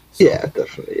 so, yeah,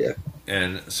 definitely, yeah.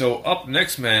 And so up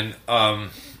next, man,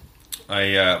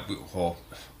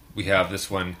 we have this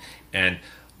one. And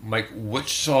Mike,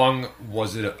 which song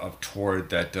was it of Tord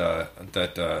that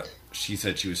she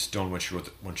said she was stoned when she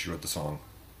wrote the song.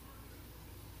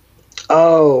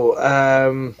 Oh,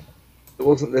 it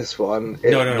wasn't this one.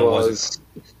 It No, it wasn't.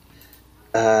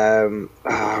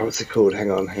 What's it called?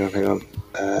 Hang on.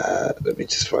 Let me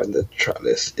just find the track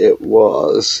list. It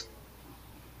was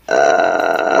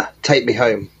Take Me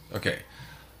Home. Okay.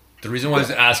 The reason why I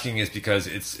was asking is because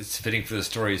it's fitting for the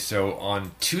story. So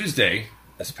on Tuesday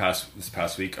this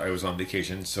past week, I was on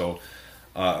vacation. So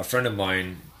a friend of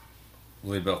mine,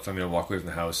 really about 5 minute walk away from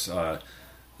the house,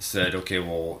 said, "Okay,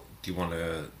 well, do you want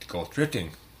to go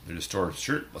thrifting at the store?"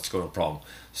 Sure, let's go, no problem.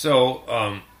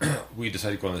 So we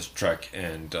decided to go on this trek,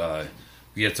 and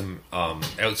we had some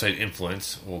outside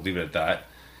influence. We'll leave it at that.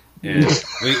 And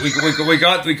we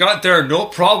got there, no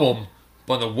problem.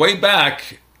 But on the way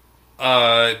back,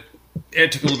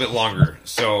 it took a little bit longer.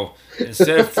 So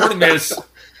instead of 40 minutes,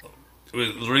 it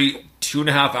was literally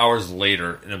 2.5 hours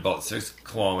later, in about 6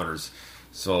 kilometers.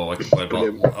 So like about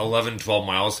 11, 12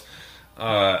 miles.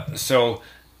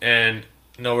 And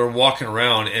no, we're walking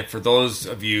around, and for those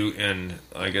of you in,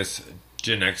 I guess,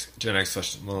 Gen X /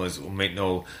 millennials might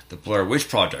know the Blair Witch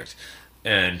Project.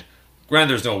 And granted,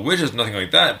 there's no witches, nothing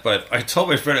like that, but I told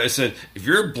my friend, I said, if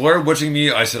you're Blair Witching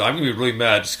me, I said, I'm going to be really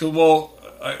mad. Just go, well,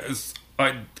 I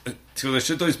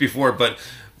should do this before, but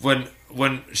when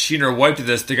she and her wife did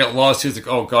this, they got lost. She was like,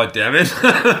 oh, God damn it.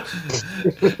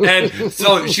 And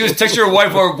so she was texting her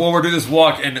wife while we're doing this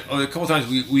walk, and a couple times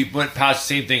we went past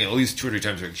the same thing at least 2 or 3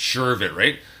 times, like, sure of it,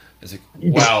 right? It's like,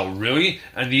 wow, really?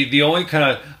 And the only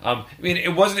kind of,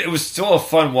 it was still a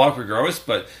fun walk regardless,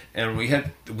 and we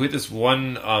had this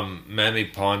one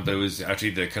man-made pond, but it was actually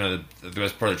the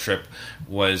best part of the trip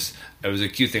was, it was a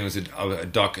cute thing. It was a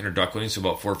duck and her duckling, so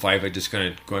about 4 or 5, I just kind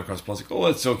of going across the pond, like, oh,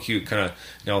 that's so cute, kind of,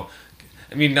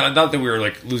 not that we were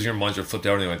like losing our minds or flipped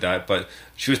out or anything like that, but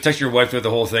she was texting her wife throughout the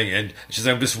whole thing, and she's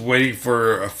like, I'm just waiting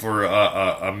for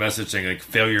a message saying like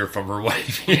failure from her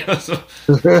wife.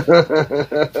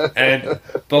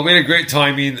 But we had a great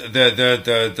time. I mean,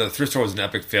 the thrift store was an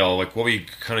epic fail. Like what we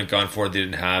kind of gone for, they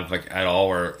didn't have like at all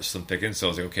or slim pickings. So I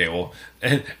was like, okay, well,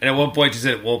 and at one point she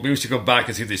said, well, maybe we should go back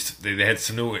and see if they had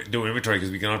some new inventory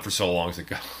because we got on for so long. It's like,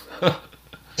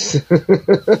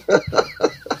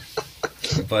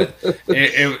 but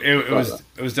it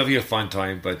was definitely a fun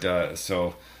time. But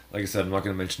so, like I said, I'm not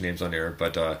going to mention names on air,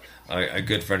 but a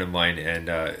good friend of mine,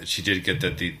 and she did get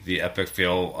the epic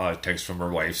fail text from her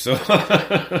wife. So,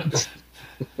 but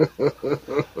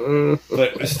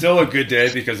it was still a good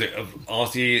day because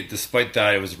honestly, despite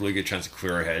that, it was a really good chance to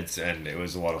clear our heads, and it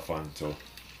was a lot of fun. So.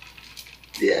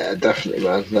 Yeah, definitely,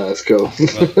 man. No, that's cool.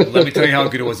 Well, let me tell you how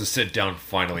good it was to sit down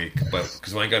finally. But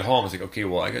because when I got home, I was like, okay,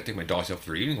 well, I got to take my dogs out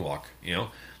for their evening walk, So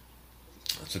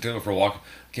I took them for a walk,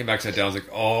 came back, sat down. I was like,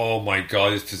 oh my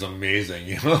God, this is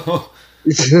amazing,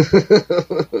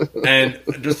 And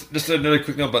just another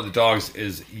quick note about the dogs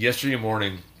is yesterday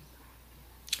morning,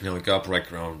 we got up right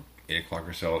around 8 o'clock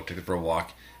or so, took them for a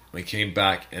walk. We came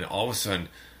back, and all of a sudden,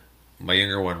 my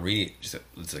younger one, Ree, it's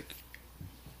like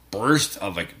burst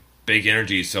of like big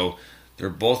energy. So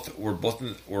we're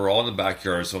all in the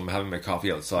backyard. So I'm having my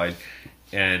coffee outside,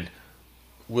 and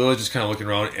Will is just kind of looking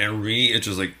around, and Ree is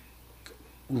just like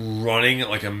running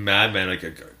like a madman, like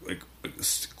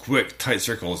quick tight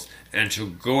circles, and she'll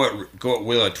go at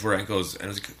Will to her ankles, and I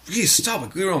was like, "Please stop!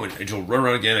 Like, go around!" And she'll run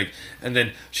around again, and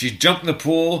then she jumped in the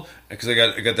pool because I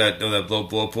got that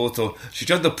blow pool. So she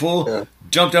jumped in the pool,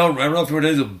 jumped out, ran around for a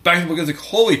minute, back in the pool. I was like,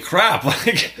 "Holy crap!"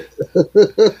 Like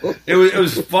it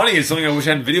was funny. It's something I wish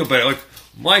I had video, but like,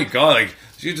 my God, like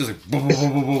she just like boom, boom,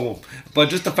 boom, boom, boom. But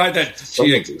just the fact that just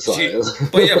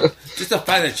the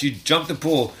fact that she jumped the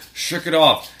pool, shook it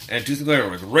off, and 2 seconds later,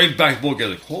 like right back to the pool again.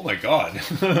 Like, oh my God,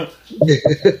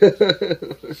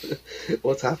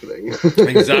 what's happening?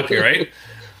 Exactly right.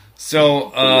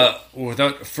 So,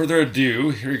 without further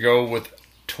ado, here we go with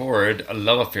Torrid, A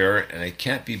Love Affair, and I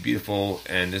Can't Be Beautiful,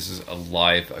 and this is a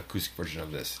live acoustic version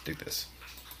of this. Dig this.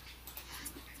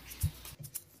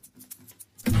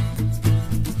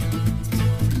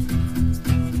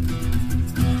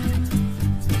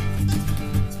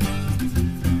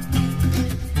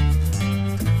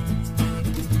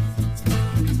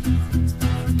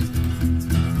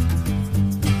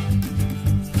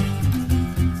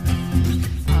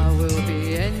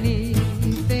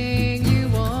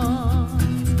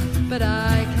 But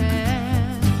I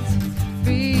can't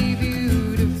be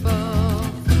beautiful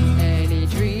any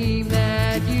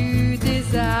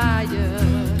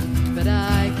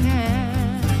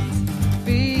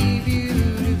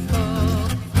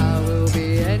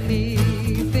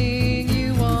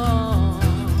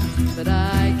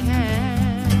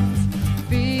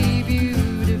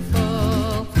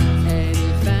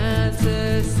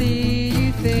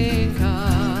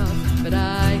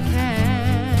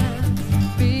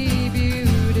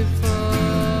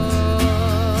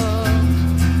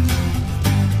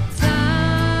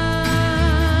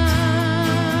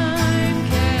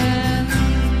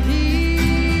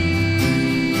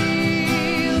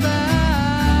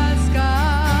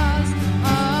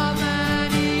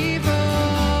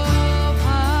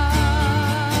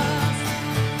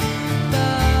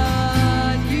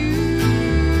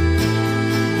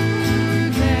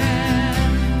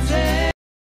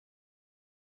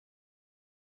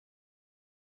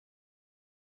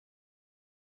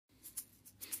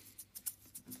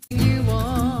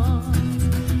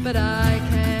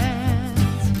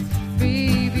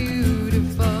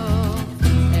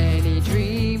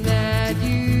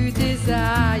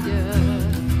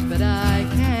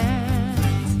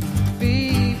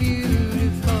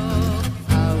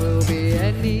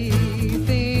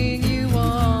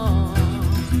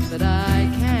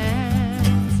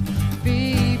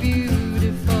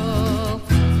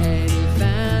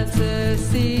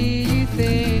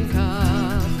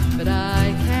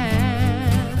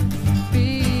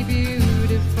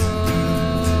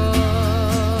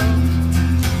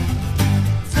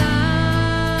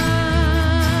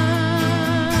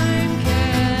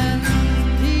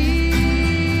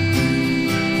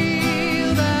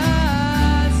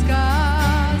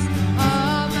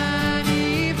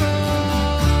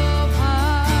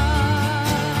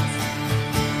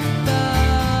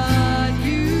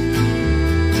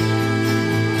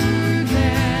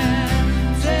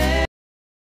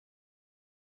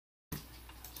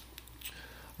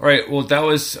All right, well, that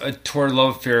was a tour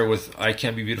love affair with I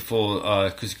Can't Be Beautiful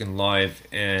acoustic and live,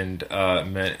 and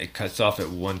man, it cuts off at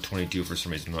 1:22 for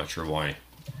some reason. I'm not sure why.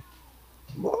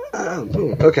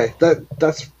 Okay,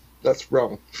 that's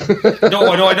wrong.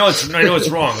 No, I know it's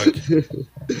wrong. Like,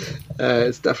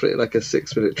 it's definitely like a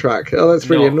 6-minute track. Oh, that's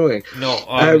really annoying.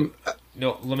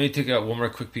 No, let me take one more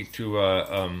quick peek through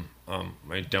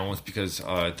my downloads, because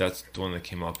that's the one that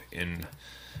came up in.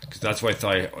 Because that's why I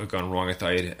thought I had gone wrong. I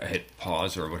thought I hit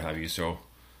pause or what have you. So.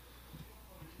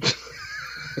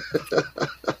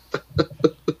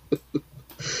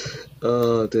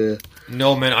 Oh dear.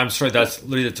 No, man, I'm sorry. That's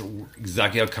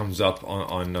exactly how it comes up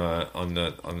on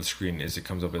the screen. Is it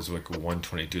comes up as like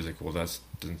 1:22? It's like, well, that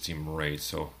doesn't seem right.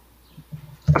 So.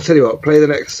 I'll tell you what. Play the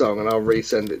next song, and I'll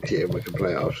resend it to you, and we can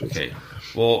play it afterwards. Okay.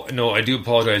 Well, no, I do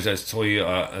apologize. That's totally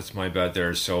that's my bad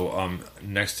there. So,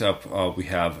 next up we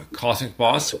have Cosmic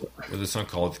Boss with a song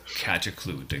called "Catch a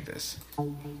Clue." Dig this.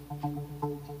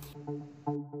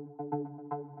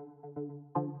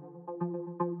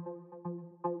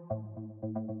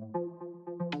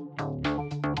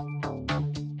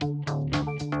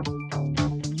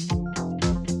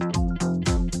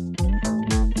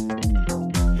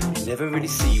 Never really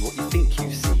see what you think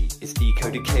you see. It's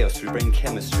decoded chaos through brain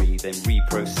chemistry, then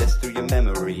reprocessed through your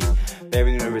memory,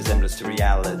 bearing no resemblance to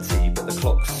reality. But the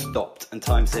clock stopped and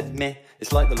time said meh.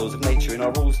 It's like the laws of nature and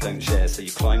our rules don't share. So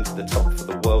you climb to the top for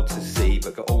the world to see,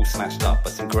 but got all smashed up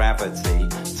by some gravity.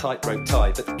 Tightrope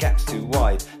tie, but the gap's too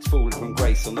wide. It's falling from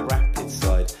grace on the rapid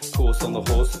side. Course on the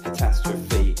horse of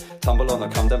catastrophe. Tumble on or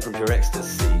come down from pure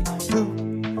ecstasy.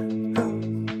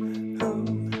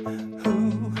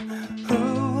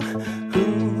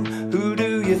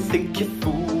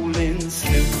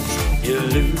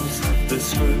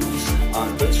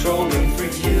 I'm patrolling for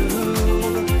you.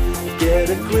 Get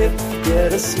a grip,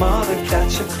 get a smarter,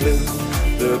 catch a clue.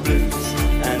 The blues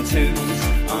and twos,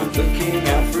 I'm looking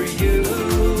out for you.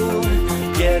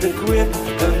 Get a grip,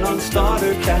 a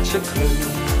non-starter, catch a clue.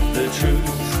 The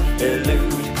truth,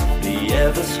 elude the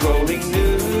ever-scrolling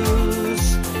news.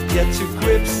 Get to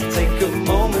grips, take a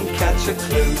moment, catch a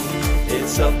clue.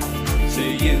 It's up to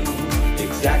you,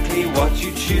 exactly what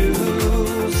you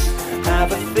choose.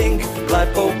 Have a think,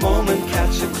 light bulb moment,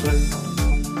 catch a clue.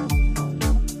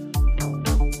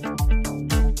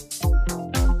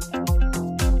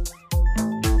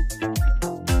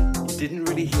 You didn't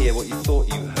really hear what you thought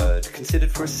you heard.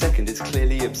 Considered for a second, it's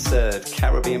clearly absurd.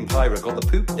 Caribbean pirate got the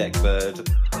poop deck bird.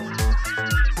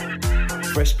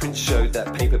 Fresh Prince showed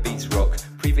that paper beats rock.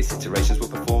 Previous iterations were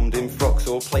performed in frocks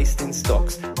or placed in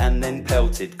stocks and then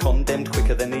pelted, condemned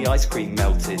quicker than the ice cream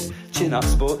melted. Chin up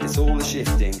sport, it's all a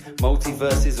shifting.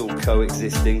 Multiverses all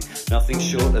coexisting, nothing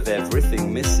short of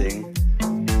everything missing.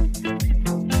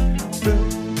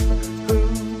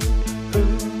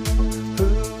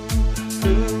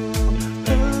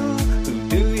 Who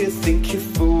do you think you're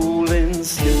fooling?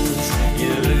 Snooze,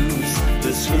 you lose.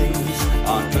 The screws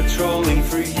aren't patrolling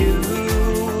for you.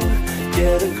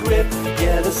 Get a grip,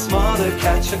 get a smarter,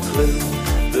 catch a clue.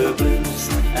 The blues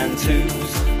and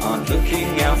twos aren't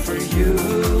looking out for you.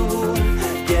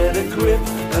 Get a grip,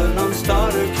 a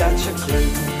non-starter, catch a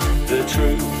clue. The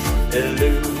truth,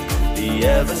 elude the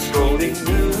ever-scrolling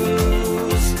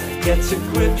news. Get to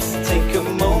grips, take a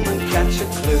moment, catch a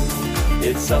clue.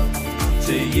 It's up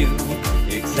to you,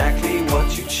 exactly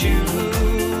what you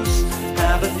choose.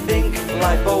 Have a think,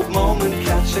 light bulb moment,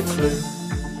 catch a clue.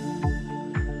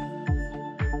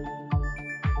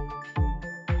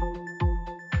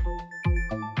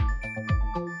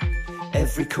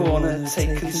 Every corner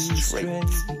taken straight.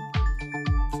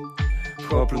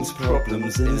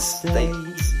 Problems in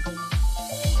states.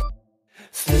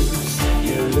 Snooze,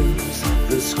 you lose.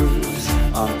 The screws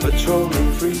are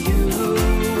patrolling for you.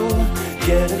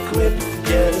 Get a grip,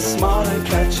 get a smarter,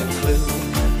 catch a clue.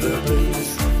 The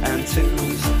blues and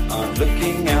twos are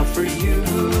looking out for you.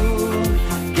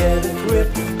 Get a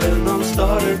grip, a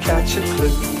non-starter, catch a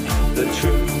clue. The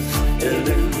truth,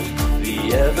 elude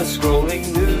the ever-scrolling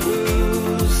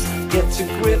news. Get to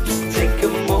grips, take a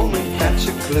moment, catch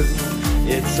a clue.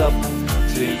 It's up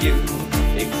to you,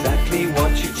 exactly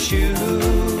what you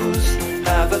choose.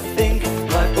 Have a think,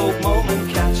 light bulb moment,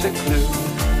 catch a clue.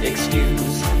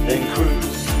 Excuse, then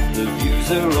cruise, the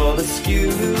views are all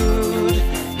askewed.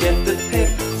 Get the pick,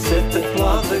 set the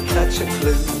plaza, catch a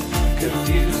clue.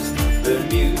 Confused, the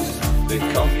muse,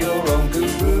 become your own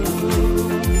guru.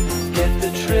 Get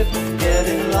the trip, get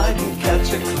enlightened,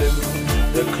 catch a clue.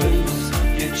 The clues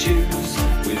you choose,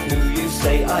 with who you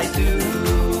say I do.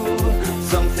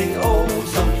 Something old,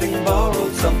 something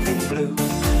borrowed, something blue.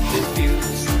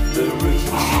 Diffuse the roots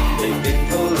they've been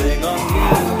pulling on you.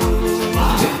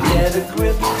 Get a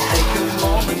grip,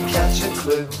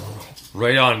 clue.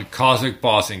 Right on, Cosmic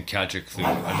Boss and Catch a Clue.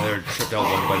 Another tripped out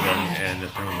one by them, and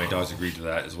apparently my dogs agreed to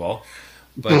that as well.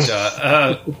 But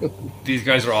these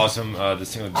guys are awesome. The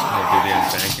single just came out the day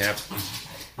at Bandcamp,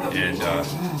 and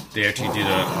they actually did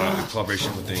a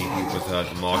collaboration with the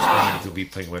Mox Band, who'll be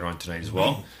playing later on tonight as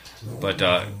well. But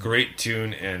great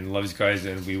tune, and love these guys,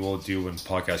 and we will do when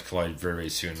podcasts collide very, very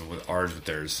soon with ours with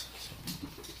theirs.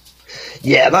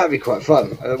 Yeah, that'd be quite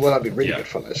fun. Well, that'd be really good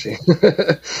fun actually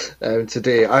to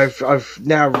do. I've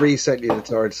now resent you the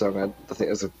Torrid song. I think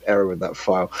there's an error with that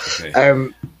file. Okay.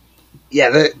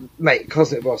 Mate,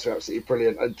 Cosmic Boss are absolutely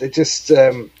brilliant. They just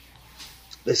there's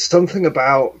something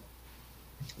about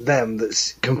them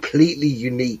that's completely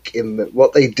unique in that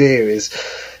what they do is,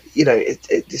 you know,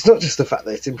 it's not just the fact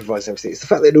that it's improvised and everything. It's the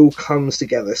fact that it all comes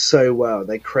together so well.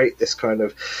 They create this kind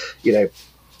of, you know,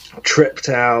 tripped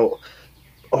out,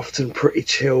 often pretty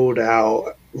chilled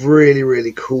out, really,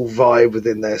 really cool vibe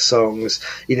within their songs.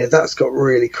 You know, that's got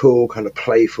really cool kind of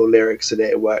playful lyrics in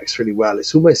it. It works really well.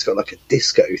 It's almost got like a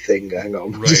disco thing going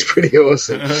on, which is pretty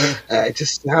awesome. It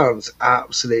just sounds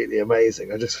absolutely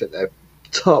amazing. I just think they're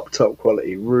top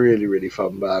quality, really, really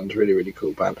fun band, really, really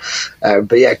cool band.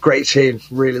 But yeah, great tune.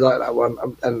 Really like that one.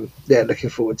 And yeah, looking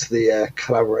forward to the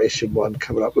collaboration one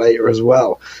coming up later as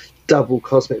well. Double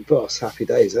Cosmic Boss. Happy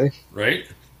days, eh? Right.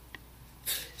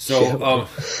 So,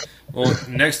 well,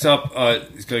 next up,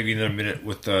 it's going to be another minute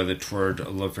with the Torrid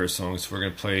Love Affair songs. We're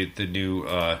going to play the new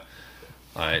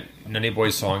Nunny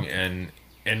Boy song and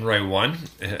Enrai One,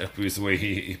 if it was the way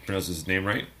he pronounces his name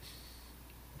right.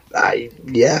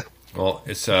 Yeah. Well,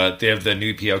 it's they have the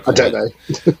new EP out called... I don't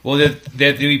know. Well, they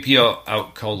have the new EP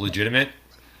out called Legitimate,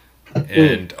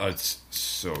 and it's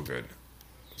so good.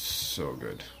 So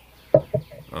good.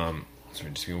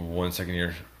 Sorry, just give me 1 second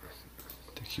here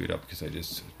to cue it up because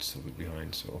it's a bit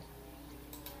behind, so...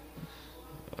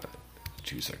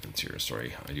 2 seconds here.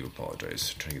 Sorry, I do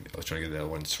apologize. I was trying to get that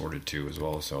one sorted too as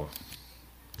well, so...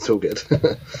 It's all good.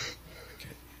 Okay.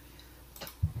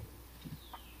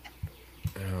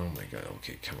 Oh my god,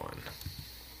 okay, come on.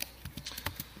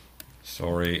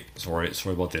 Sorry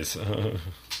about this. 2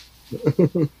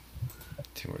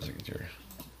 more seconds here.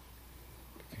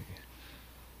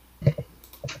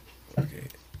 Okay.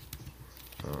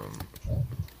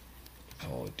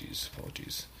 Apologies.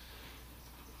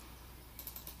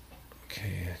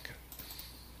 Okay,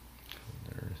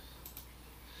 there.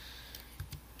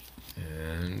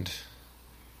 And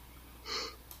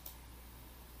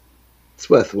it's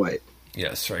worth the wait.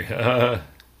 Yes, right.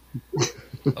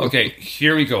 Okay,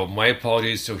 here we go. My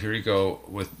apologies. So here we go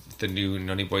with the new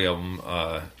Nunny Boy album.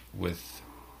 With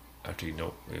actually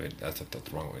no, wait, that's the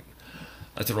wrong one.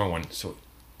 That's the wrong one. So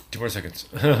 2 more seconds.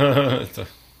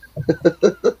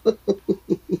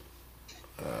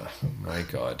 My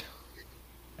God.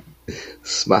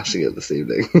 Smashing it this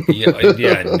evening.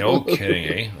 yeah, no kidding,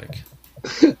 eh? Like,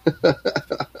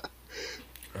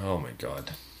 oh my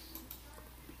God.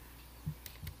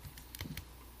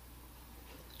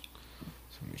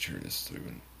 So let me share this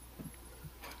through.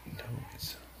 But no,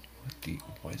 it's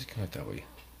why is it coming out that way?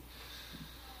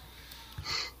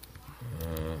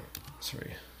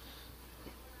 Sorry.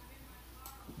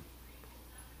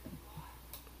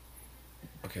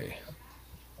 Okay.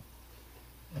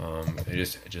 I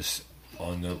just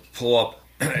on the pull up,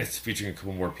 it's featuring a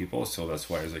couple more people, so that's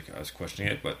why I was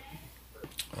questioning it, but.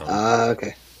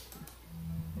 Okay.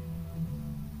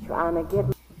 Trying to get.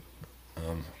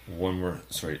 One more.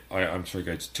 Sorry, I'm sorry,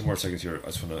 guys. 2 more seconds here. I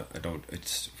just wanna.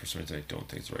 It's for some reason I don't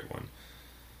think it's the right one.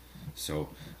 So,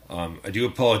 I do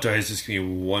apologize. Just give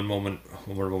me one more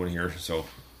moment here. So,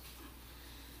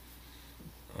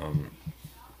 I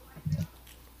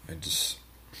just.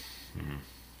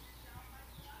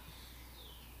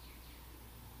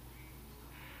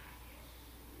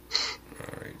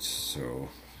 Alright, so...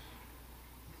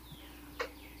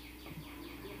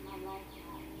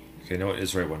 Okay, no, it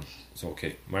is the right one. So,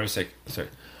 okay, my mistake. Sorry.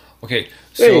 Okay,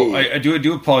 so I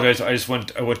do apologize. I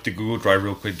went to Google Drive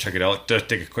real quick to check it out. Just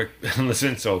take a quick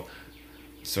listen. So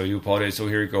you apologize. So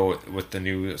here we go with the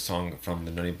new song from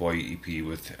the Nunny Boy EP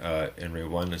with Enrai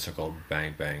One. It's called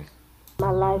Bang Bang. My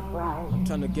life right. I'm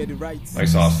trying to get it right.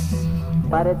 Mike's off.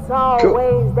 But it's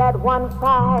always that one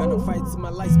fight. Gonna fight till my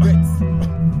life's breaks.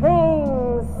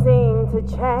 Things seem to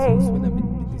change,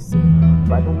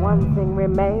 but one thing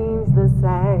remains the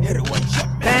same.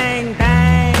 Bang,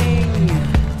 bang.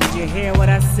 Did you hear what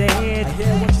I said?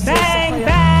 Bang,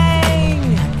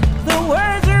 bang. The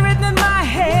words are written in my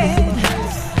head.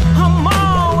 I'm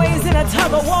always in a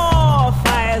tug of war.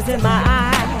 Fires in my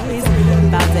eyes.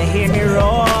 About to hear me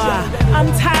roar.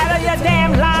 I'm tired of your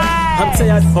damn lies. I'm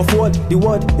tired of what the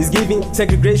world is giving.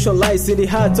 Segregation lies in the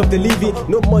heart of the living.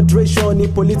 No moderation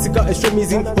in political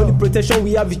extremism. Only protection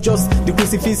we have is just the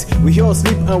crucifix. We all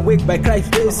sleep and wake by Christ's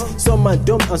face. Some are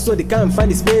dumb and so they can't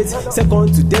find his face.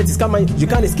 Second to death is come and you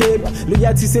can't escape.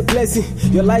 Loyalty is a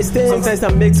blessing, your life stays. Sometimes I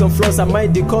make some flaws, I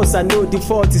mind the cause. I know the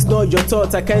fault is not your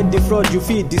thought. I can't defraud, you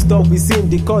feed the stuff we see in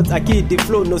the court. I keep the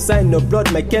flow, no sign, no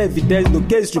blood, my evidence, no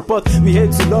case report. We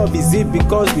hate to love, is it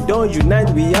because we don't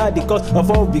unite? We are the cause of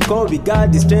all because we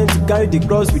got the strength to carry the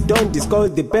cross. We don't discuss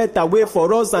the better way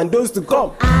for us and those to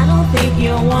come. I don't think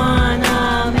you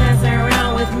wanna mess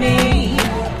around with me.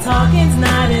 Talking's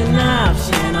not enough,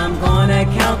 Shan, I'm gonna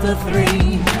count to 3.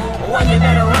 1, you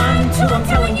better run. 2, I'm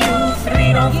telling you.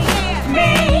 3, don't f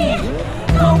me.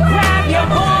 Go grab your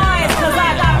boys, cause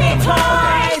I got big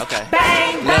toys. Okay.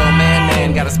 Bang, bang. Little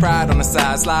man got a Sprite on the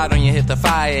side. Slide on you, hit the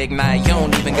fire, ignite. You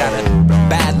don't even got a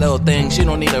bad little thing. She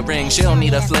don't need a ring, she don't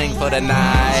need a fling for the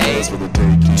night.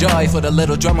 Joy for the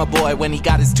little drummer boy when he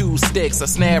got his 2 sticks, a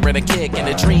snare and a kick, and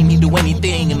a dream he'd do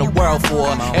anything in the world for.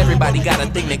 Everybody got a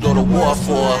thing they go to war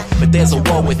for, but there's a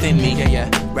war within me. Yeah,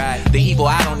 right. The evil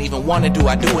I don't even want to do,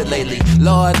 I do it lately.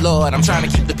 Lord, I'm trying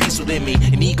to keep the peace within me.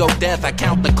 In ego death, I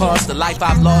count the cost, the life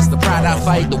I've lost, the pride I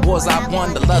fight, the wars I've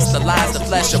won, the lust, the lies, the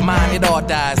flesh of mine, it all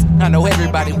dies. I know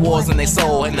everybody wars in their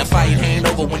soul, and the fight ain't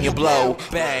over when you blow.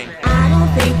 Bang. I don't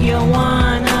think you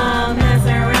wanna mess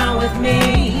around with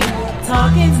me.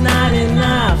 Talking's not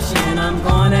enough, Shan, I'm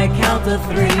gonna count to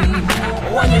 3.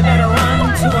 1, you better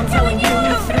run. 2, I'm telling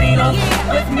you. 3, don't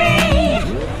f with me.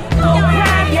 Go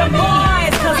grab your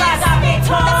boys, cause I got big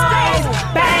toys.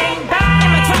 Bang, bang. In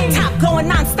my drop top, going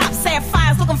non-stop,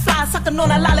 sapphires, looking fly, sucking on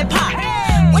a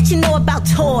lollipop. What you know about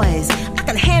toys? I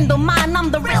can handle mine, I'm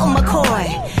the real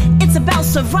McCoy. It's about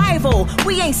survival.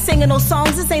 We ain't singing no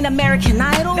songs, this ain't American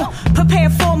Idol. Prepare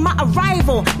for my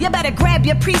arrival. You better grab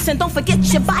your priest and don't forget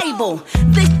your Bible.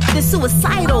 This is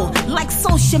suicidal, like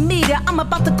social media, I'm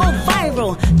about to go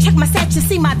viral. Check my stats, you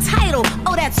see my title.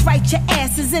 Oh, that's right, your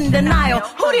ass is in denial.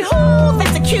 Hootie hoo,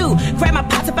 that's a cue. Grab my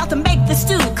pot's about to make the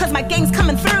stew, cause my gang's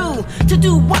coming through to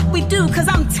do what we do, cause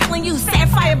I'm telling you,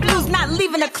 Sapphire Blues not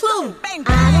leaving a clue.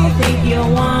 I don't think you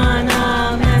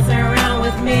wanna mess around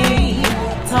with me.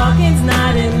 Talking's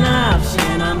not enough,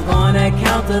 Shan, I'm gonna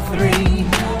count to 3.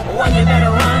 1, you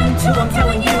better run. 2, I'm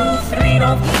telling you. 3,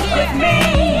 don't f with me.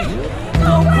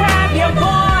 Go grab your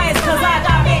boys, cause I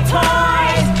got big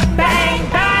toys. Bang,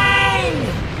 bang.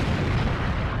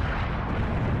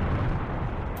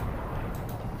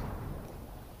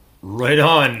 Right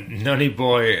on, Nutty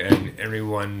Boy and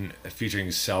everyone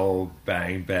featuring Cell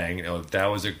Bang Bang. Oh, that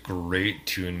was a great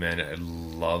tune, man. I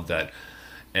love that.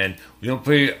 And we don't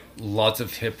play lots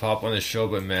of hip hop on the show,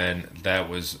 but man, that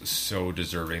was so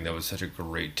deserving. That was such a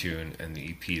great tune, and the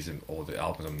EPs and all the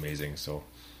albums amazing. So,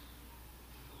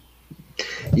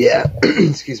 yeah,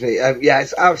 excuse me. Yeah,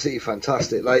 it's absolutely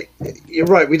fantastic. Like, you're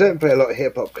right. We don't play a lot of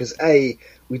hip hop because A,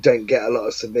 we don't get a lot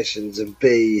of submissions, and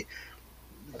B,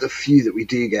 the few that we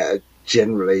do get are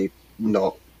generally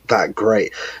not that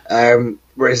great.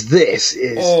 Whereas this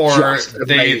is just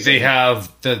amazing. They have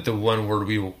the one word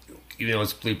we. Even though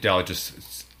it's bleeped out,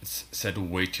 just said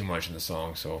way too much in the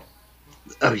song. So,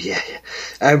 oh yeah.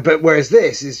 But whereas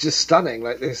this is just stunning.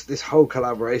 Like this whole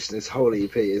collaboration, this whole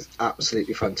EP is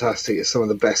absolutely fantastic. It's some of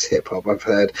the best hip hop I've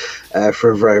heard for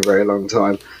a very, very long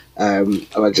time. And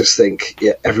I just think,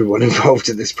 yeah, everyone involved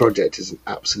in this project is an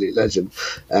absolute legend.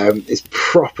 It's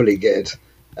properly good.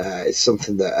 It's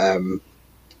something that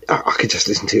I could just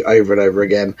listen to over and over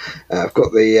again. I've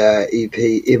got the EP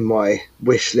in my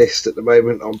wish list at the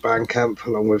moment on Bandcamp,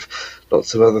 along with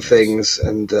lots of other things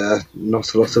and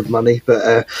not a lot of money,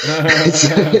 but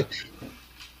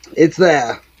it's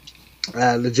there.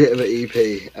 Legitimate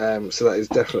EP, so that is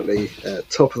definitely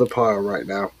top of the pile right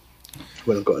now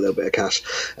when I've got a little bit of cash.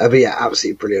 But yeah,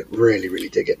 absolutely brilliant. Really, really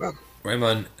dig it, man. Right,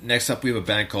 man. Next up, we have a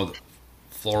band called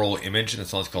Floral Image, and the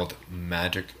song's called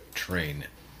Magic Train.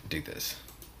 Dig this.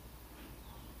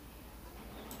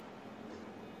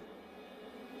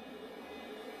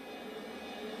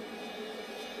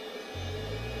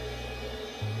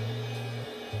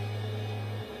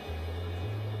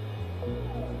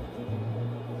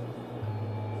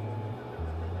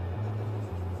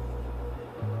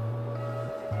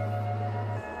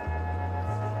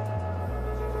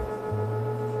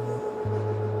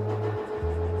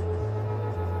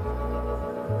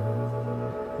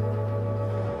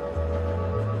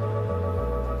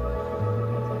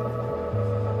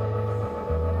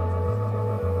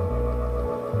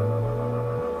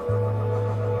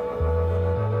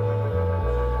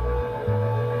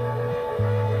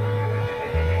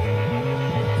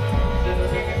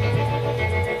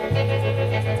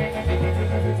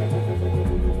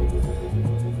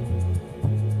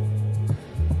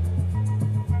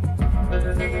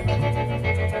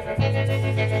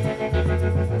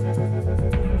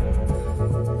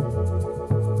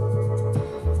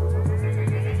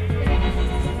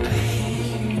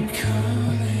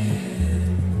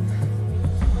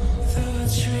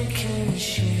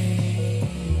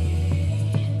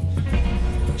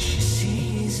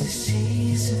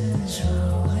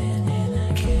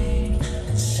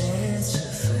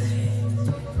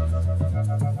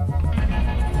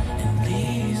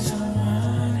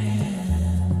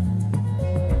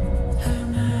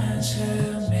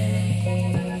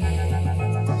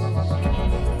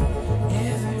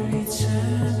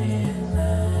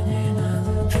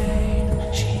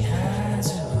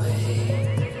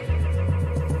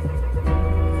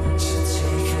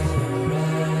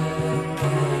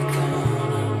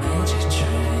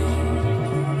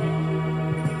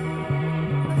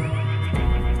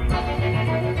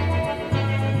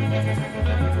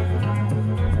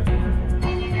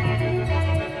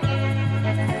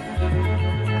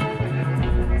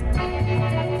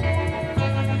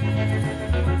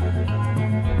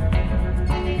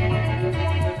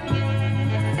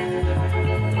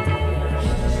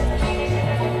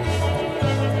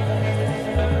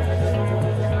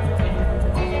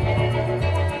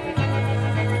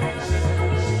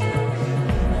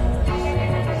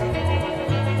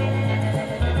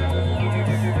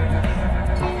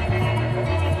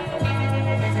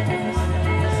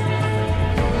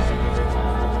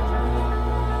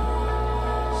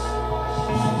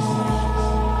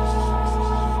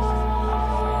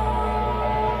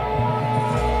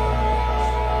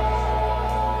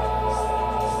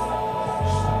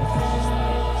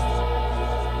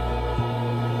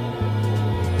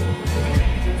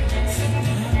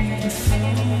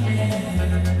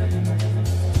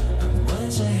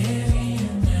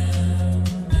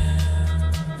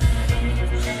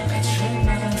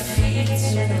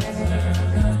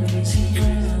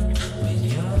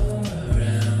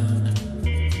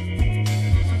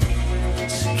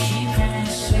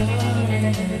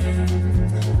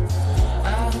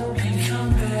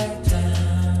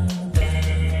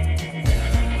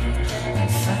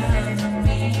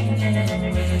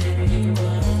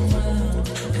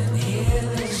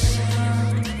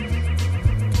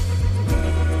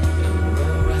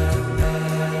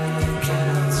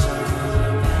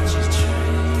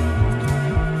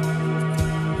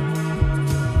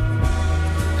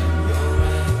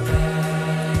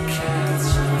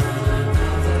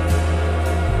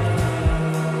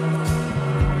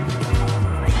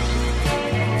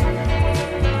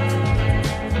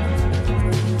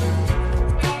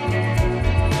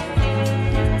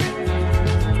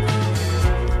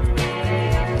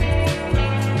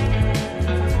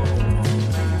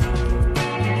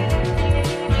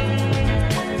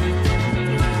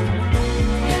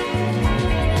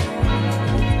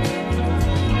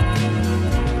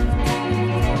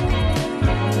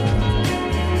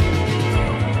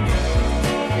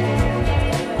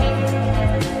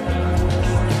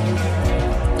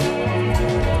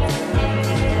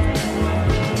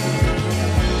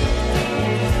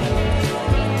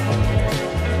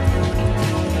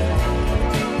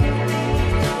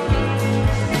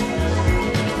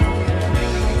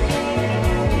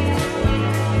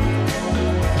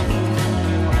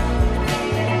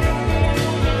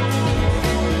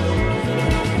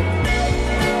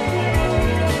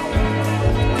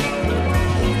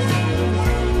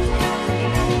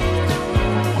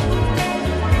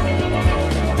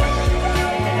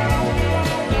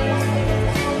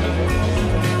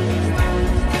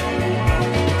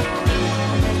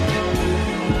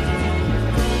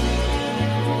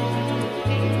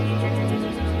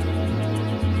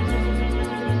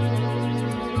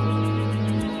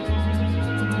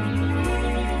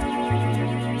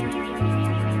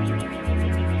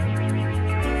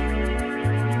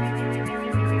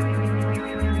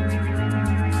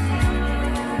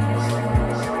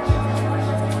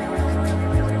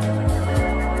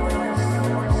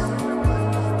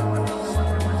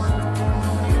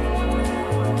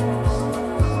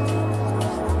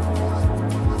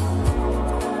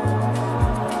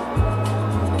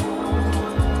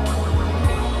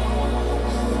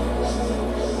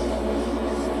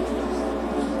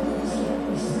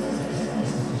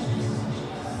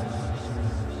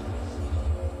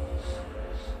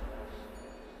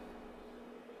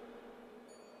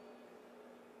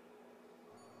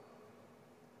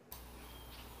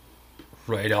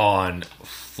 Right on.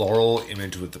 Floral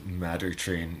Image with Magic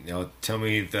Train. Now, tell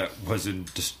me that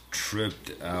wasn't just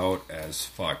tripped out as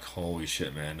fuck. Holy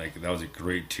shit, man! Like that was a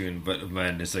great tune, but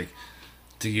man, it's like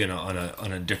to get on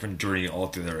a different journey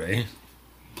altogether, eh?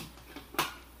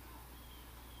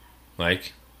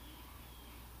 Mike.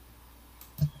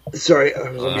 Sorry,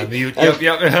 I was on mute. Yep.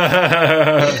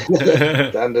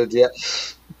 Standard, yeah.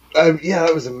 Yeah,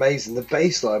 that was amazing. The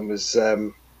bass line was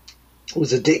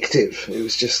was addictive. It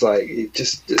was just like,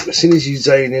 as soon as you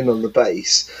zone in on the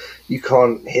bass, you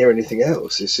can't hear anything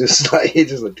else. It's just like,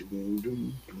 just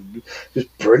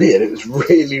brilliant. It was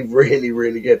really, really,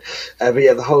 really good. But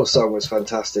yeah, the whole song was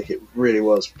fantastic. It really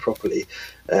was properly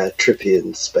trippy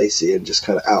and spacey and just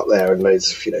kind of out there, and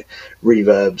loads of,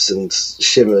 reverbs and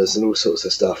shimmers and all sorts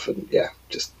of stuff. And yeah,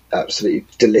 just absolutely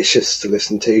delicious to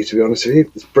listen to be honest with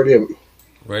you. It's brilliant.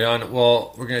 Right on.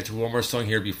 Well, we're going to do one more song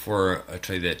here before I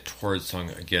try that Torrid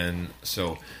song again.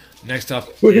 So next up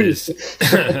is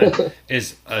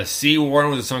C. Warren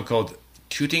with a song called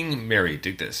Tooting Mary.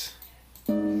 Dig this.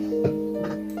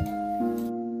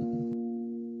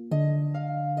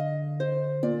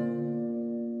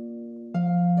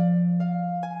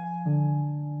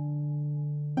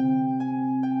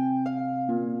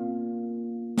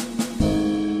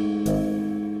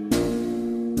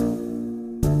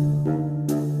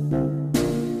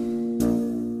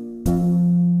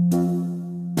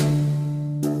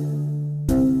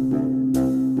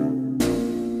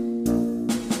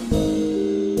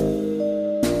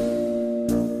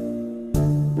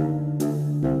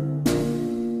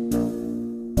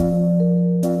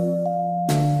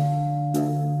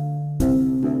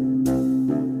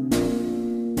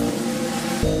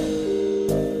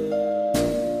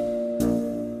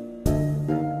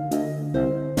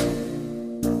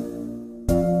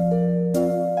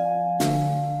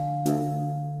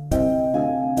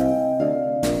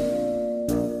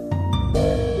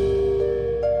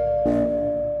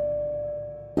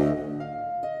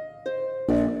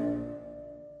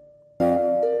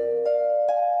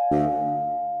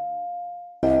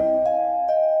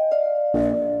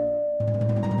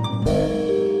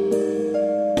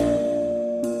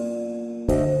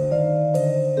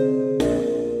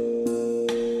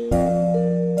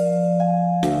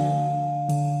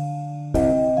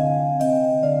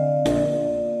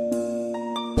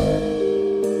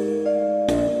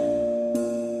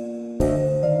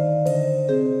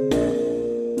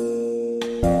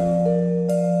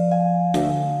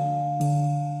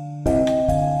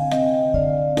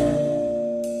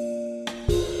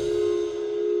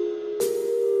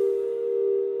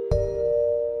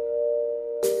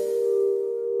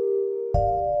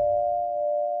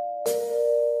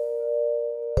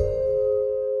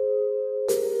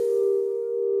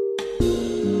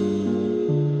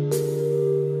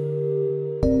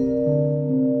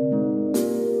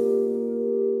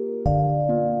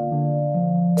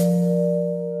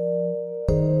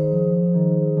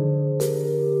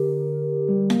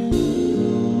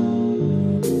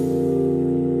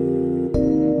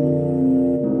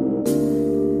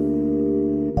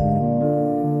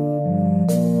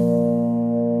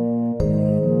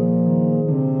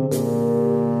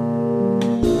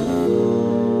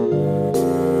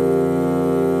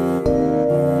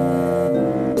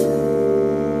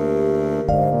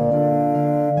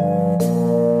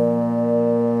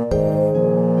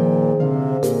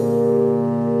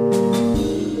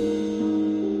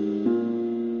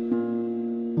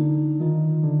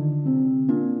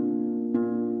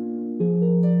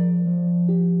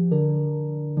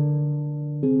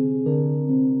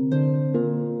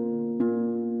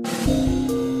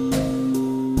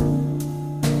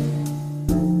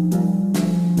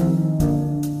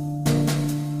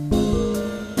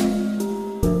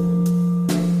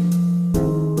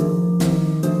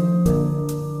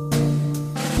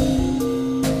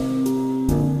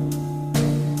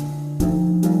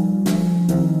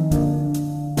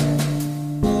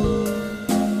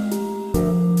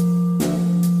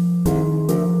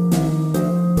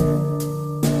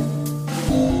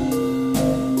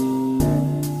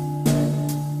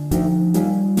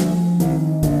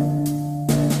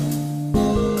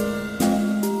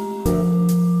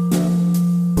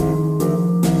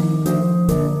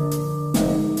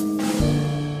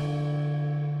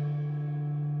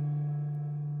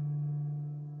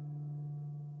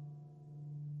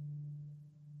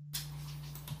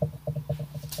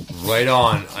 Right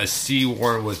on. I see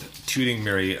Warren with Tooting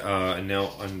Mary.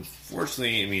 Now,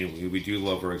 unfortunately, I mean, we do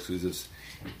love our exclusives,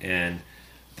 and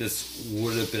this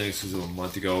would have been exclusive a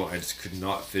month ago. I just could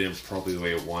not fit in properly the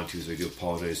way I want to, so I do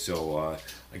apologize. So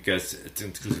I guess it's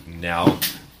exclusive now.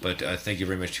 But thank you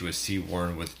very much to a C.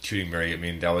 Warren with Tooting Mary. I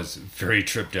mean, that was very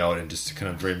tripped out and just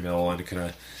kind of very mellow and kind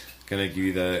of give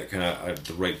you the kind of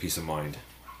the right peace of mind.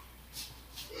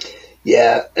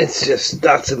 Yeah, it's just,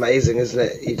 that's amazing, isn't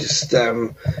it? You just,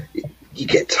 you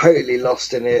get totally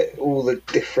lost in it. All the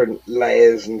different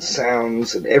layers and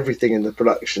sounds and everything in the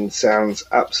production sounds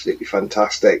absolutely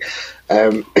fantastic.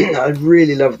 I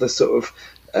really love the sort of,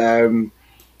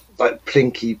 like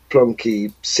plinky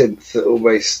plonky synth that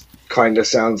almost kind of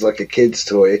sounds like a kid's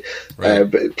toy, Right.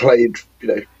 but it played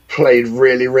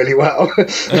really, really well.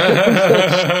 It's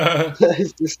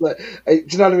just like, do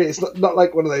you know what I mean? It's not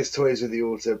like one of those toys with the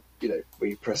auto, where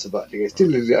you press a button, it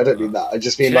goes. I don't mean that. I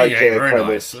just mean Yeah, like yeah, a very kind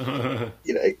nice. of,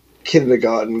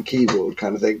 kindergarten keyboard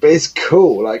kind of thing. But it's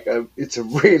cool. Like it's a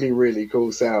really, really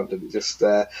cool sound, and it just,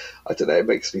 I don't know, it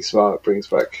makes me smile. It brings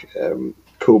back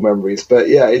cool memories. But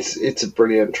yeah, it's a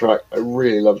brilliant track. I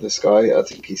really love this guy. I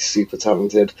think he's super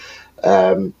talented.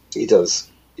 He does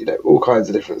all kinds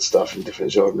of different stuff in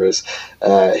different genres.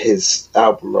 His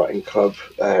album writing club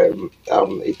album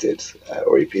that he did,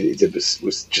 or EP that he did,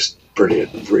 was just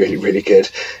brilliant, really, really good.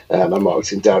 I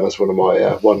marked him down as one of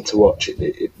my one to watch.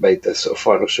 It made the sort of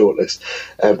final shortlist.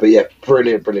 But yeah,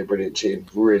 brilliant tune.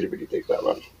 Really, really dig that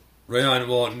one. Right on.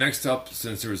 Well, next up,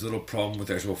 since there was a little problem with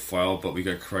the actual file, but we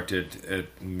got corrected,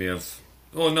 it may have,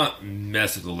 not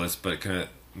messed with the list, but it kind of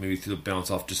maybe threw the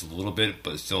balance off just a little bit,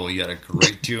 but still, you had a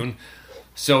great tune.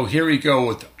 So here we go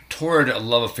with Torrid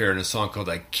Love Affair and a song called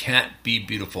I Can't Be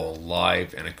Beautiful,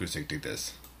 live and acoustic. Dig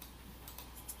this.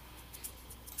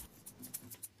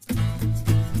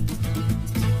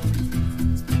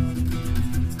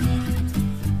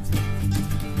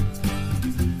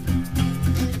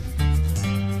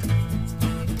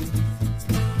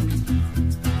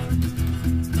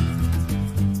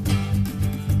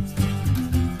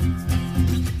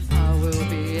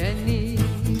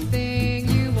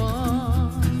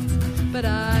 But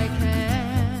I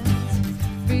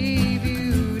can't be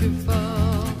beautiful.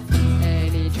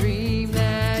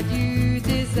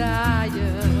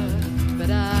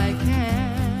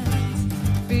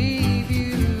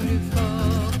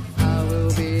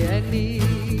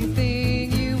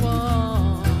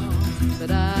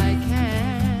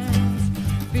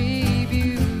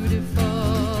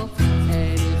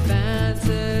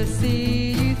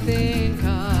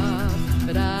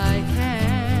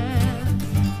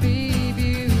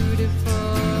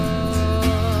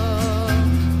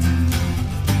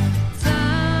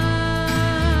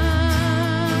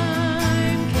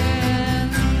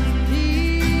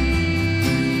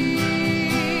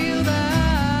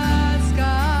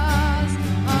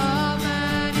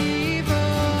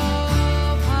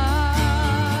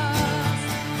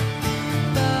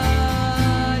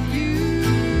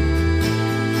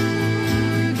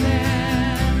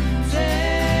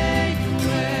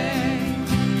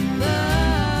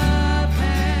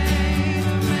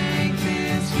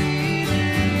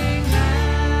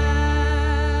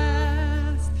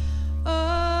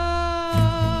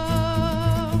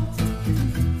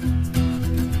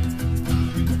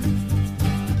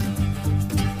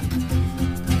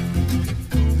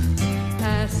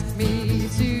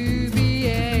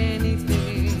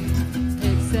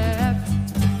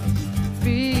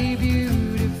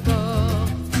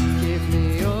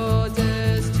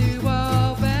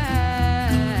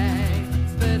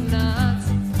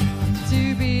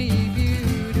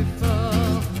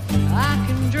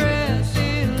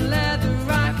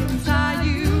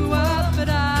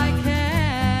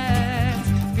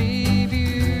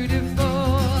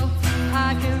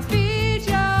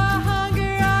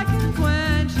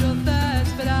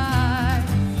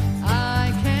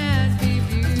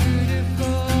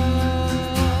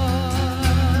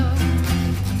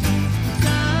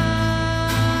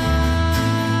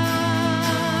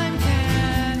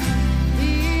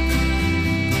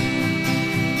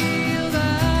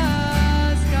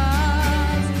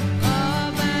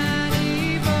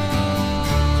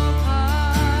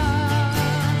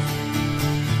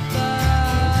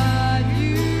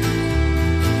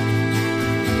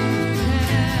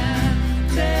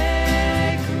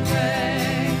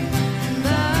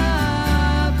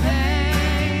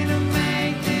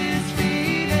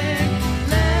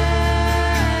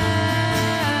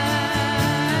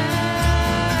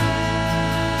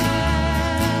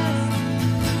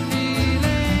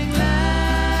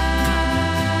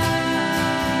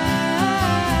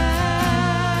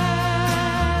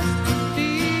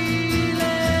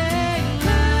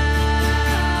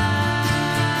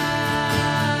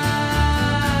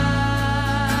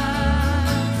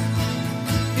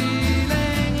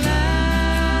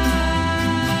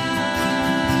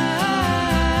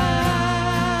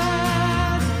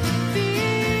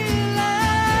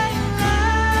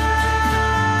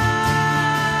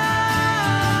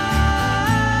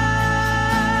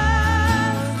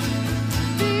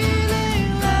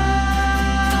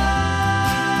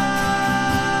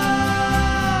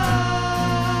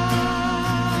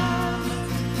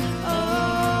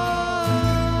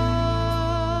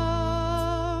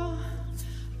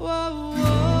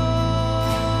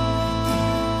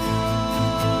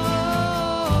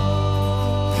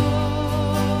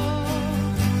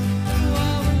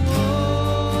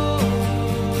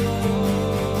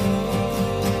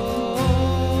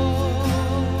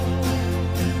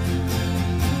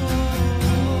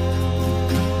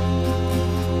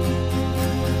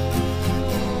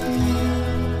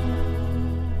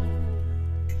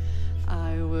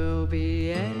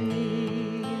 be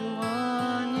anyone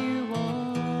you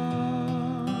want,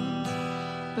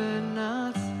 but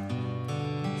not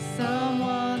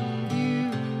someone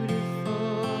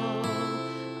beautiful.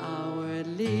 I would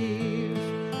live,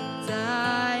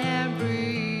 die, and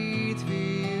breathe for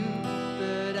you,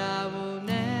 but I will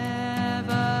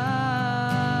never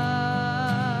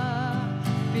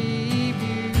be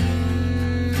beautiful.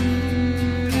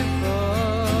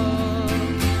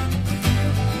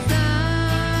 Time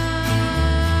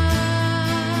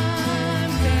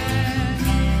can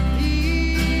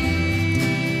heal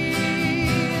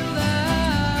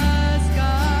the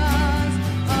scars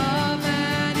of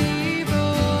an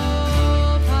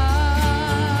evil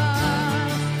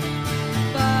past,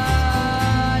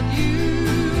 but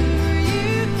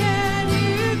you can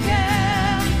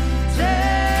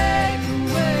take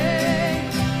away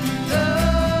the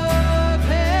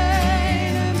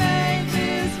pain and make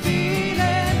this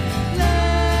feeling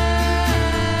last.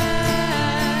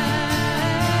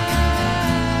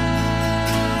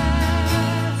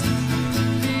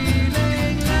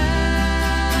 Feeling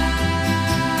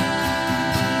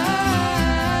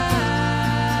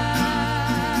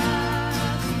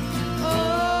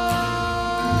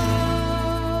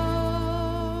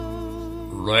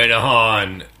Right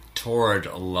on. Toward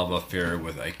a Love Affair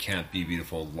with I Can't Be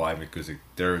Beautiful live acoustic.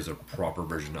 There is a proper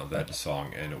version of that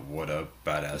song, and what a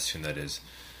badass tune that is.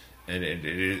 And it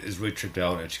is really tripped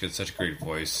out, and she got such a great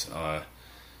voice.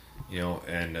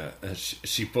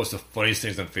 She posts the funniest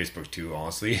things on Facebook too,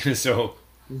 honestly. So,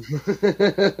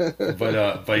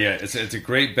 but yeah, it's a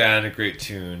great band, a great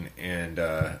tune, and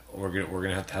we're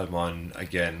gonna have to have them on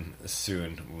again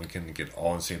soon when we can get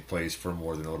all in the same place for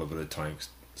more than a little bit of time.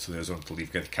 So there's one to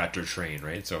leave, get to catch our train,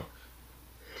 right? So.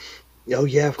 Oh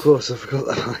yeah, of course, I forgot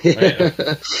that.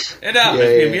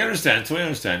 We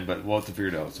understand, but we'll have to figure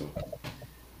it out. So.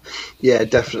 Yeah,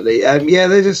 definitely.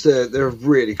 They're just they're a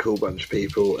really cool bunch of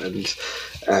people, and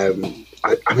I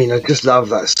just love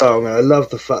that song, and I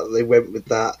love the fact that they went with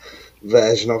that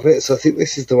version of it. So I think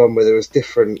this is the one where there was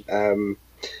different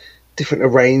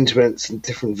arrangements and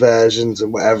different versions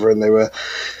and whatever, and they were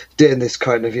doing this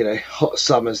kind of hot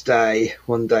summer's day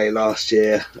one day last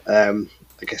year. I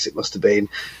guess it must have been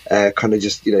kind of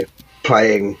just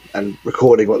playing and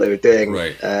recording what they were doing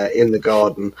in the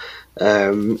garden.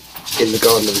 In the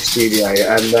garden of the studio,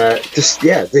 and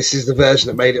this is the version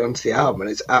that made it onto the album, and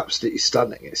it's absolutely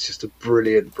stunning. It's just a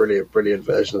brilliant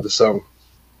version of the song.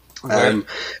 In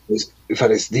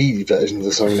fact, it's the version of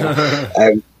the song now.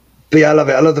 But yeah, I love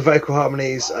it. I love the vocal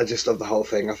harmonies. I just love the whole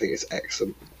thing. I think it's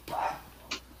excellent.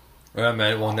 Alright,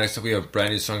 man. Well, next up we have a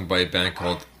brand new song by a band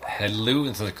called Headloo,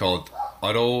 and something called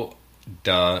Auto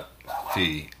Da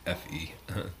Fe. F-E.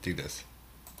 Do this.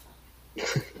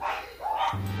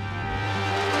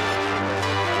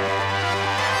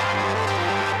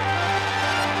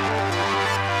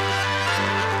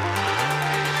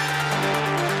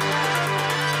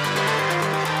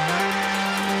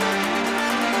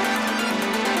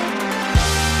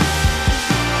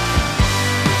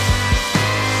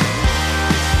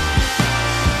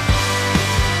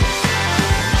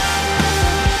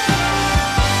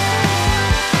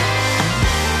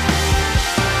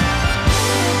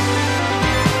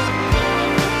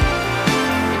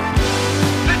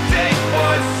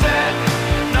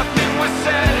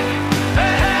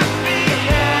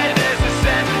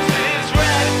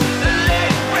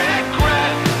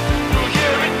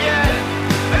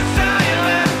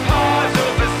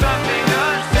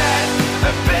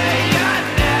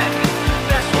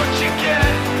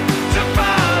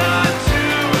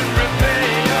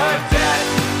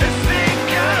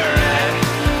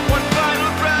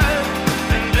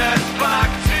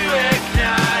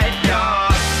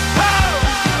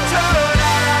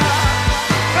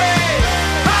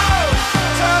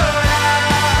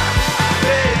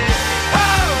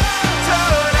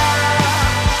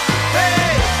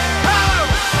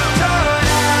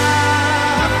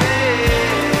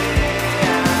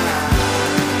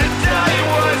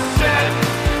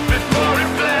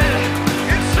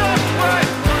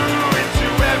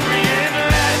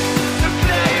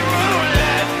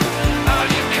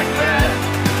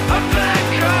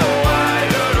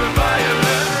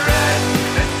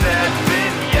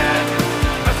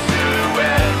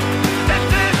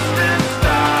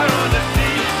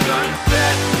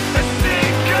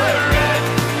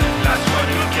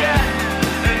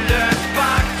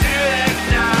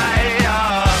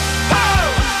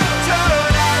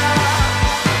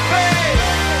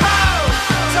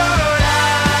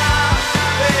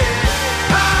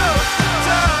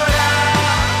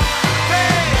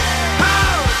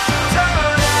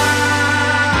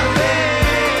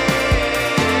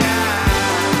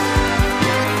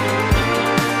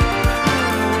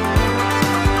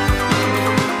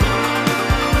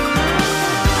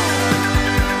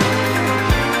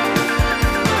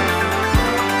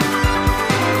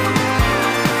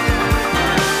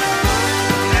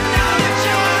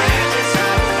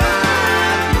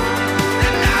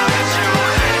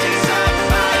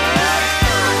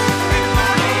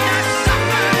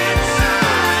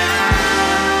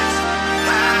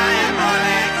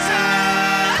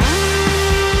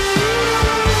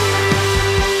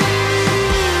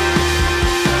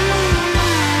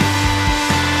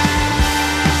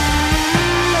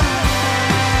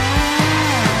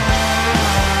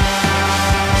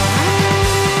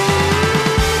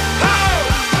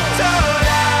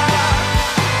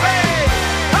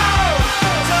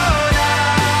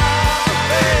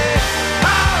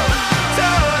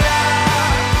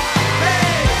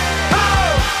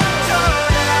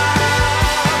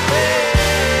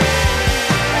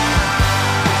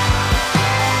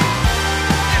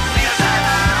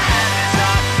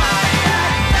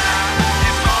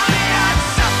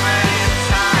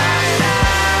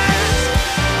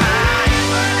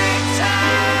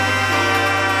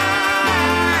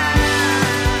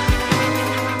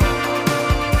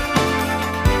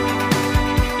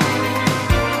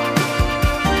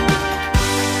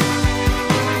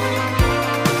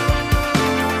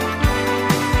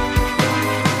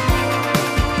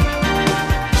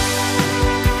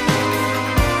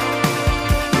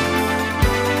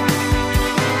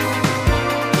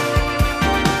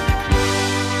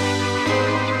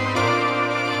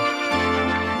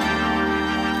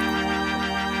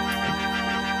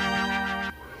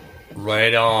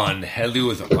 Right on. Hello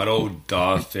with Otto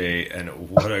da Fe, and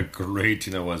what a great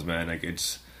tune that was, man. Like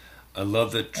I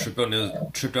love the trip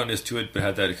on this to it, but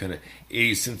had that kind of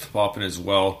 80s synth pop in as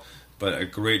well. But a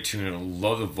great tune, and I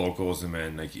love the vocals, and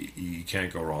man, like you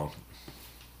can't go wrong.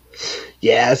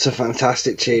 Yeah, it's a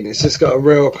fantastic tune. It's just got a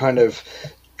real kind of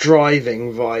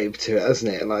driving vibe to it,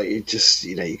 hasn't it? Like you just,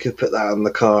 you could put that on the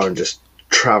car and just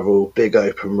travel big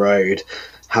open road,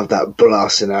 have that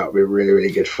blasting out, be really,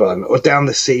 really good fun. Or down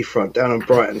the seafront, down on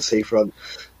Brighton seafront.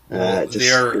 They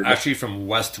are actually from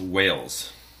West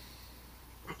Wales.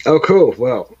 Oh, cool.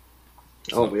 Well,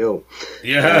 aren't we all?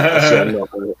 Yeah. Actually, I'm not.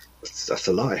 That's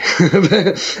a lie.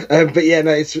 But yeah,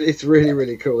 no, it's really,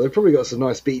 really cool. They've probably got some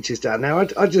nice beaches down now.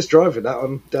 I'd just drive with that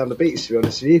on down the beach, to be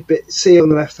honest with you. But sea on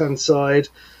the left-hand side,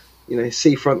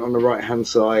 seafront on the right-hand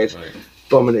side, right.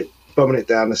 bombing it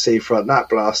down the seafront, that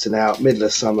blasting out, middle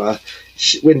of summer,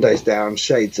 windows down,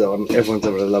 shades on, everyone's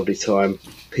having a lovely time.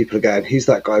 People are going, who's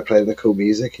that guy playing the cool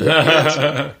music?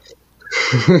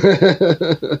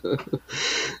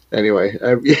 Anyway,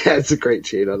 yeah, it's a great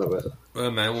tune. I love it. Well,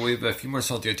 man, we have a few more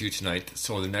songs to get to tonight.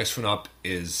 So the next one up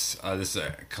is this is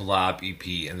a collab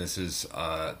EP, and this is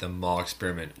the Mall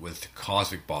Experiment with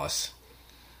Cosmic Boss.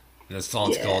 And the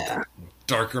song's called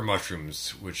Darker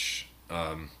Mushrooms, which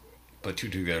put two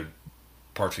together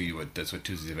partly that's what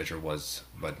Tuesday's Adventure was,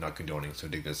 but not condoning. So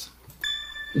dig this.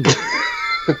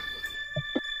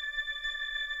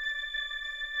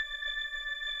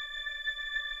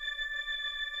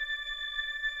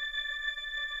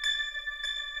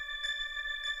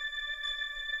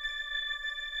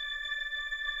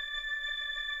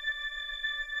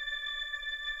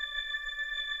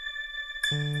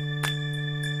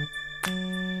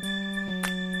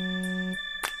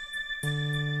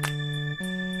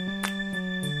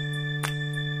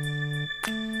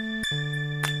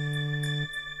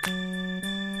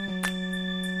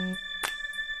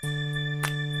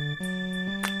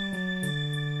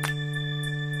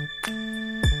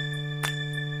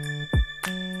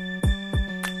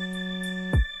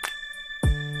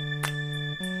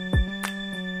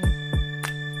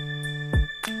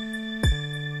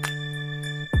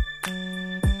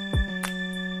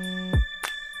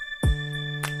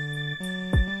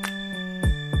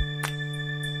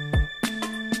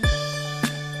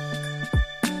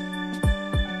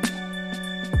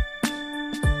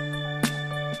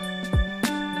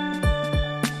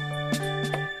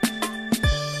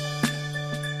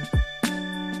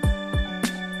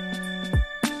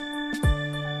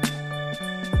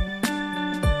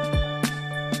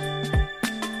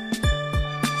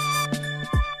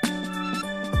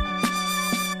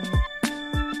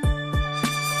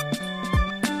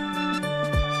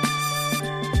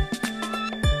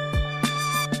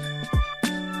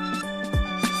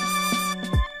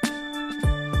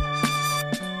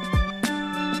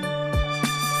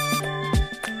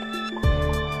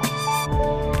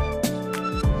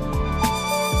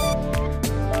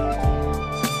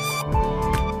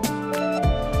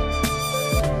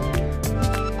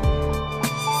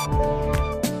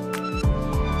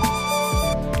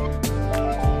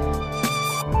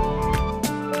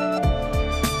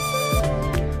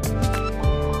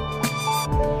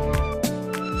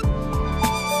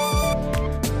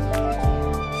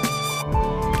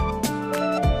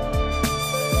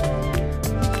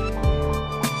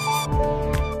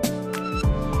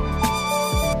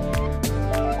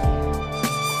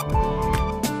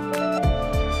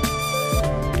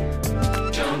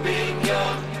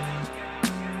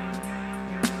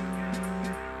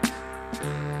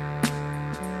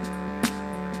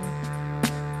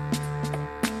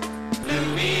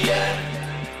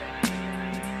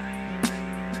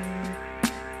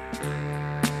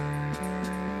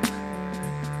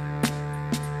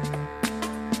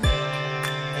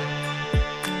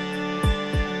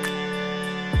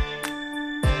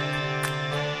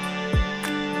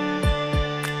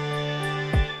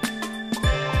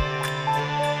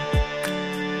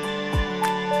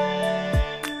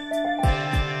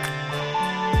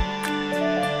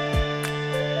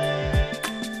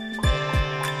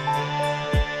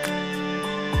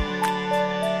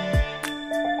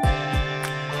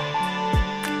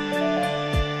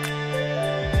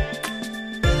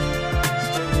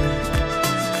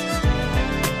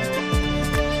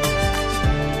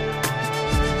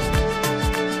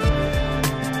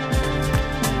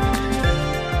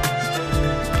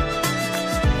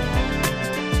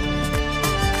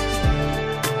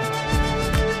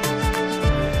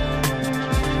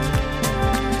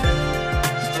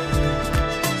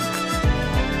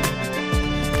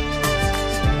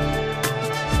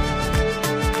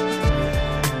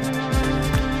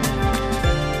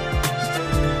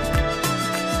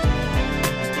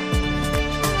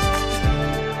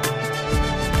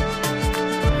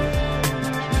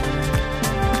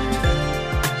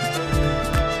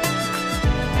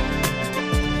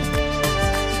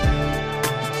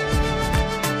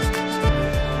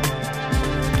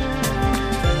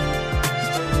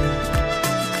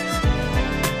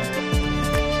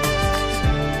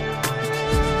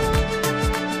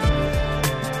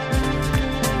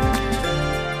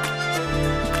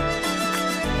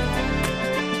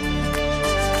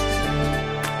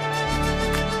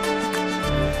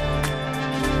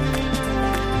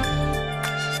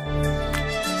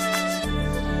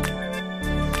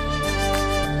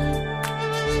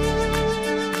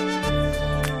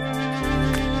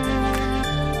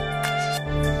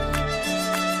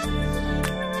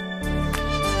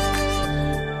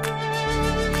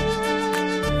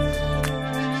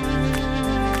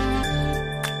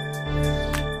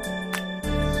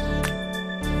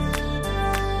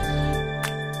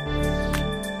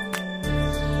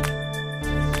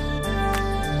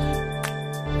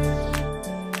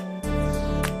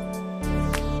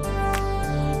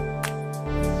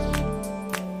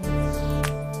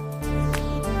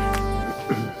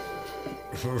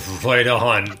 Right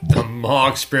on. The Mall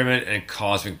Experiment and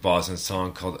Cosmic Boston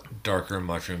song called Darker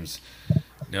Mushrooms.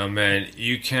 Now, man,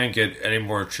 you can't get any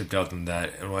more tripped out than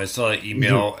that. And when I saw the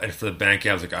email and for the bank,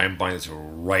 I was like, I'm buying this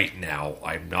right now.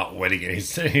 I'm not waiting any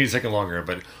second longer.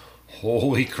 But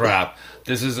holy crap,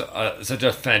 this is such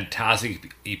a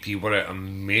fantastic EP. What an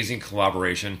amazing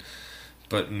collaboration.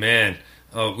 But man,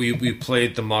 we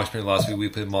played the Mall Experiment last week. We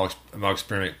played Mall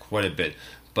Experiment quite a bit.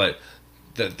 But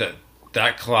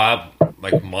that collab,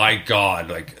 like, my God,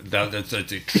 like that's a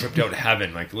tripped out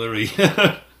heaven, like literally.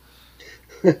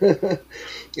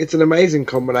 It's an amazing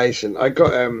combination. I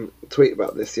got a tweet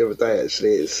about this the other day.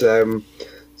 Actually, it's so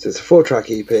it's a 4-track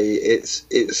EP.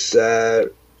 It's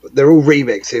they're all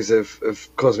remixes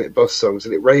of Cosmic Boss songs,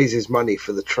 and it raises money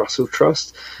for the Trussell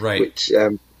Trust, right?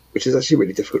 Which is actually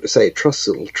really difficult to say.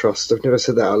 Trussell Trust. I've never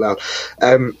said that out loud.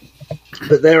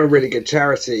 But they're a really good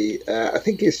charity. I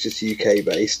think it's just UK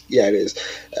based. Yeah, it is.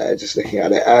 Just looking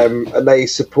at it, and they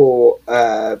support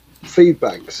food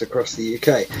banks across the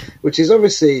UK, which is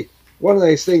obviously one of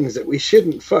those things that we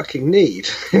shouldn't fucking need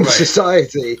in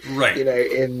society. Right. You know,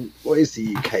 in what is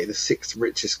the UK, the 6th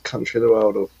richest country in the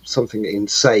world, or something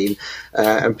insane,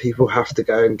 and people have to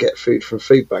go and get food from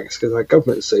food banks because our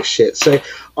government's so shit. So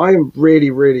I'm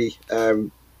really, really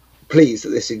pleased that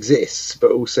this exists,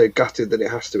 but also gutted that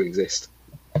it has to exist.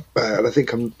 And I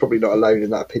think I'm probably not alone in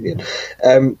that opinion.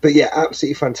 But yeah,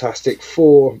 absolutely fantastic.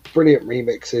 4 brilliant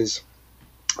remixes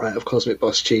of Cosmic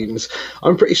Boss tunes.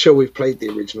 I'm pretty sure we've played the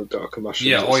original Darker Mushrooms.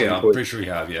 Yeah, I'm pretty sure we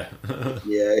have, yeah.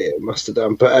 yeah, must have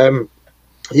done. But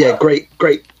yeah, great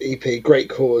EP, great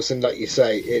cause, and like you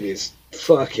say, it is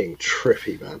fucking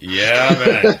trippy, man. Yeah,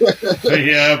 man.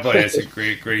 Yeah, but it's a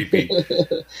great EP.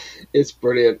 It's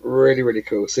brilliant, really, really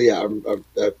cool. So yeah, I'm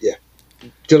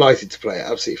delighted to play it.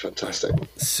 Absolutely fantastic.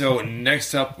 So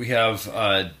next up, we have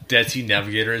Dead Sea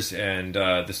Navigators, and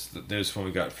this one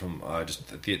we got from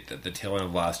just at the tail end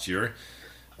of last year.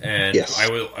 And yes.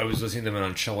 I was listening to them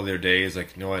on Shovel the other day. It's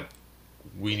like, you know what,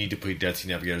 we need to play Dead Sea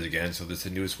Navigators again. So this is the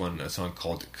newest one, a song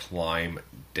called Climb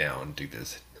Down. Do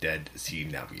this, Dead Sea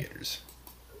Navigators.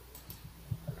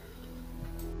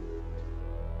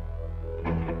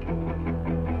 Climb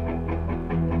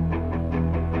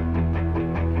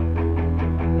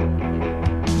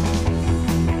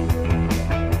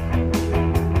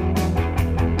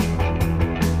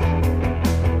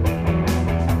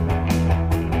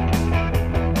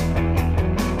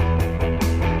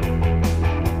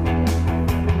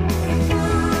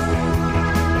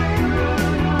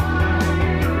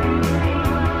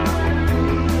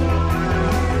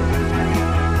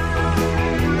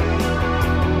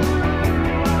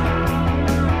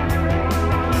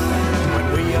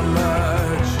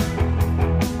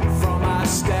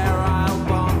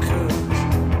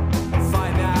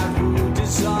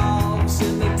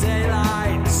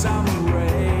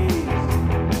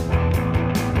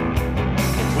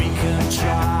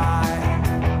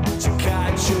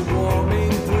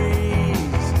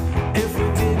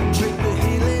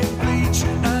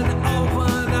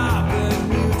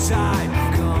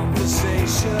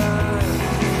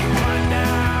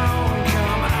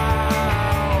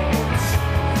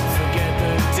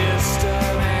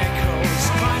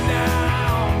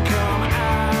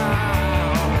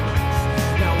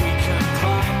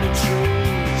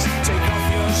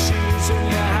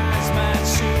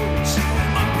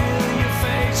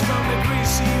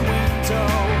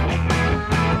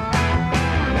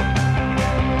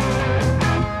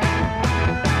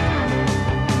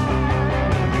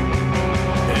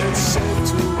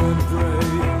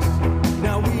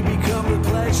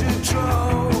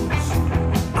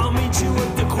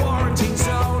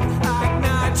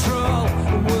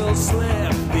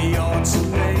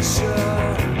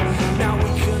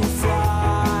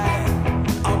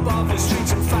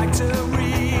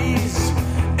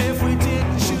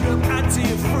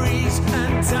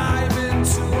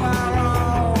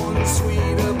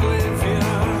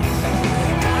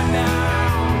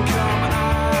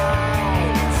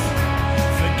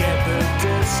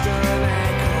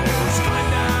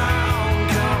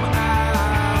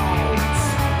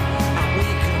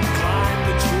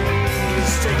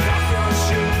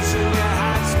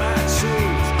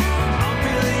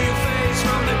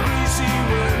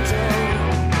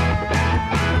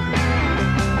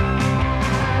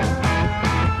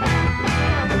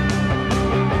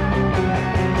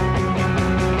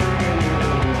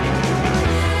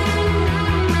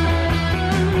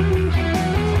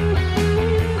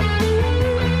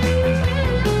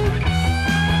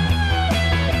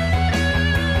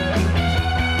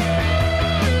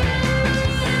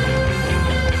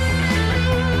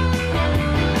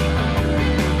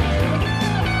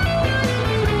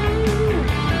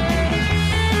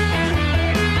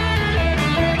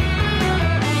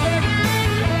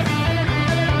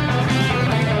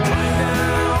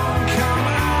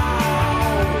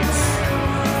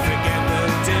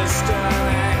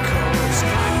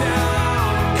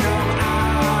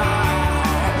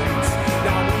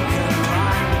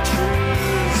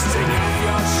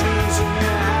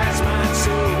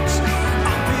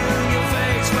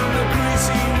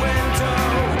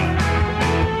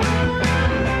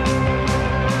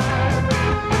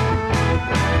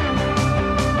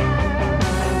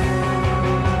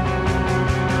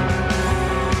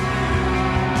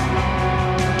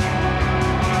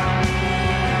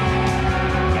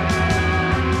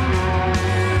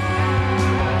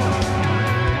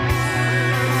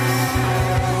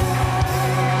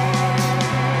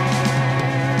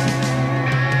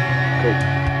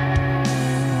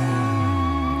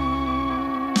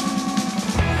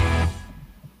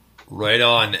Right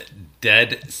on.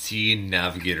 Dead Sea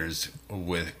Navigators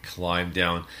with Climb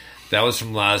Down. That was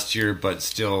from last year, but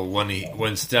still,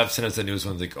 when Steph sent us the news,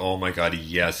 I was like, oh my god,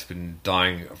 yes, been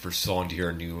dying for so long to hear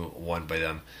a new one by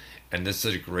them. And this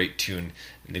is a great tune.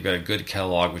 And they've got a good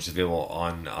catalog, which is available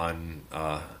on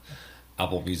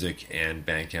Apple Music and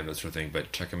Bandcamp, that sort of thing,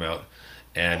 but check them out.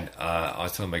 And I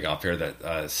was telling my off air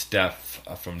that Steph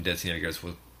from Dead Sea Navigators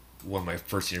was one of my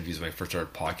first interviews when I first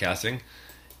started podcasting,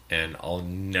 and I'll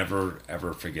never,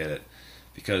 ever forget it.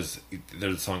 Because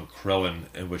there's a song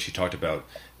Krellin in which he talked about,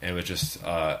 and it was just kind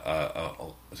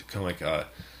of like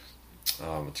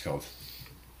what's it called?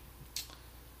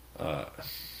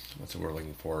 What's the word I'm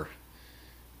looking for?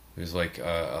 It was like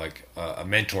a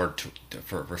mentor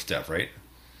for Steph, right?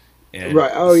 And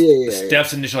right. Oh yeah.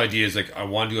 Steph's initial idea is like, I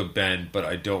want to do a band, but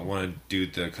I don't want to do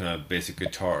the kind of basic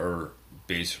guitar or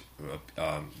bass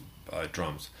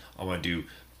drums. I want to do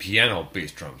piano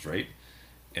bass drums, right?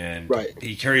 And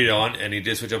he carried it on, and he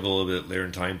did switch up a little bit later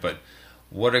in time, but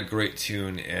what a great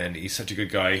tune, and he's such a good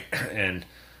guy. And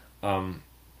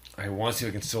I want to see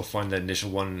if I can still find that initial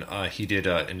one. He did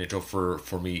an intro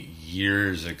for me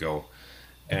years ago,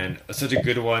 and such a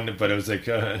good one, but it was like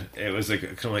kind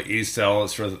of like A-style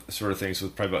sort of thing, so it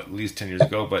was probably about at least 10 years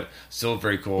ago, but still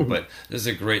very cool. But this is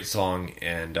a great song,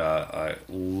 and I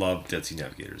love Dead Sea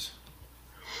Navigators.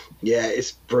 Yeah,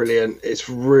 it's brilliant. It's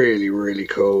really, really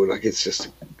cool. Like it's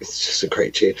just a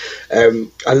great tune.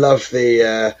 I love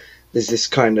the there's this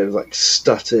kind of like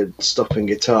stuttered stopping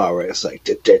guitar where it's like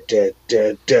da, da, da,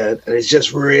 da, da, and it's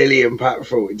just really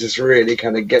impactful. It just really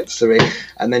kind of gets to me.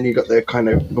 And then you've got the kind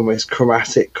of almost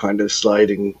chromatic kind of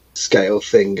sliding scale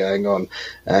thing going on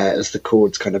as the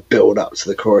chords kind of build up to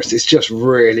the chorus. It's just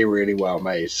really, really well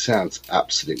made. Sounds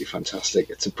absolutely fantastic.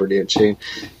 It's a brilliant tune.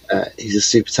 He's a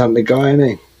super talented guy, isn't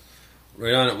he?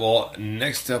 Right on it. Well,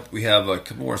 next up we have a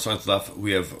couple more songs left.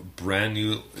 We have brand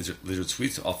new Lizard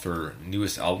Sweets off their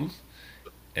newest album,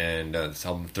 and it's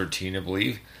album 13, I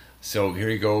believe. So here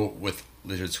you go with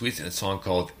Lizard Sweets and a song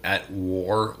called At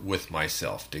War With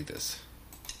Myself. Dig this.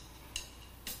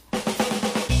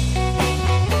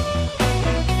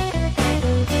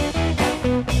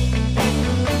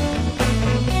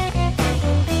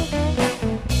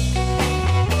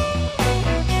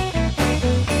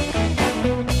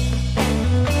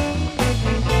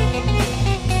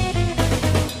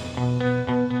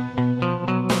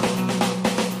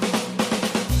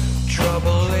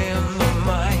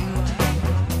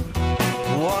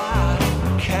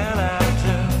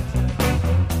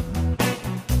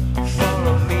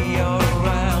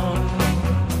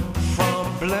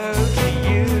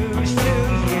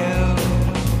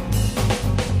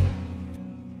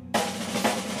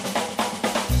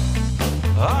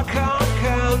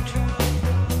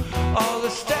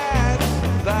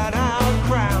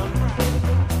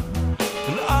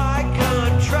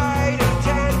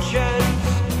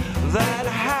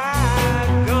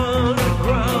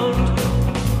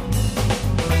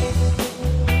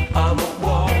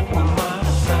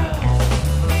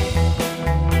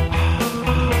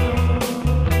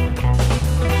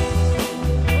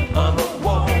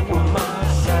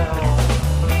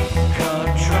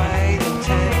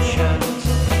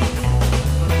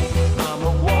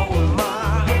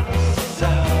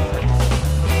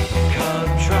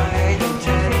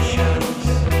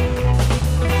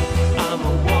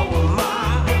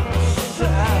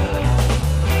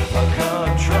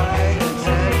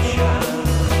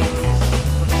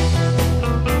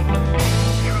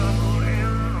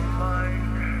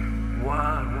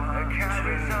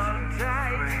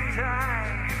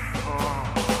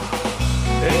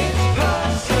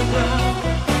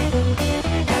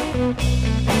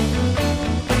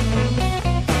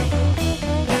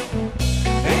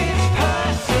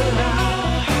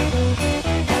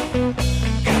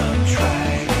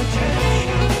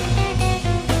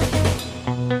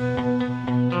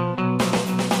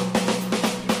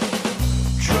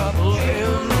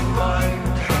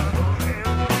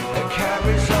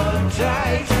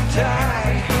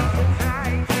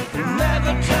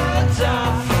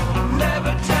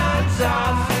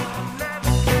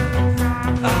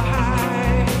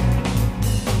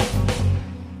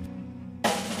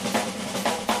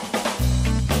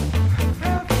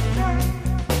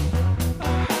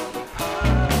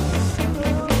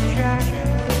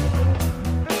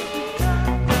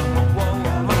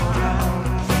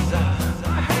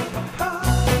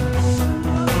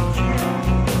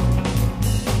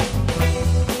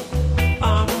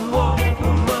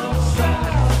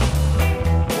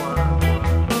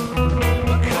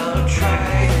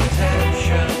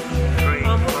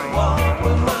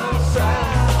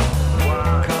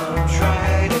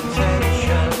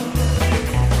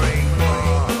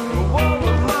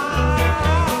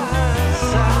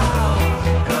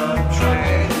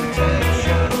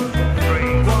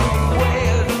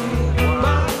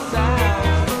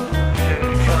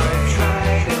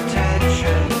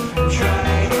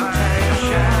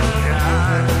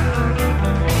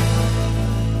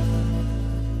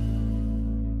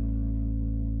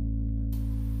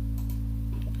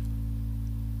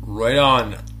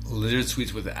 Little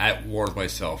Sweets with At War with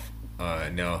Myself.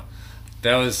 Now,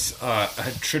 that was a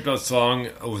tripped out song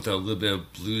with a little bit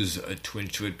of blues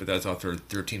twinge to it, but that's off their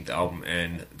 13th album,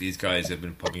 and these guys have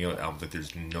been pumping out albums like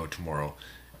there's no tomorrow,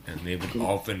 and they've been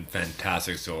often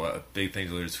fantastic, so a big thank you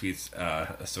to Little Sweets.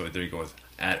 So there you go with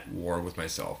At War with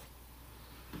Myself.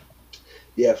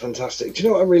 Yeah, fantastic. Do you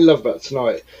know what I really love about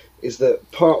tonight is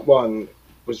that part one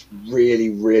was really,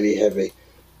 really heavy,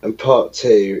 and part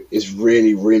two is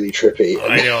really, really trippy.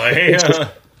 I know,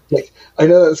 I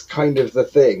know that's kind of the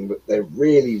thing, but they're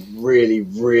really, really,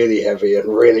 really heavy and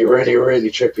really, really, really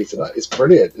trippy tonight. It's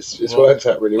brilliant. It's worked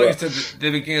out really well. Like I said,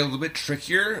 they've been getting a little bit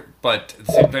trickier, but at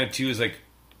the same time too is like,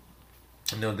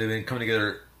 they've been coming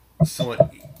together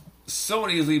somewhat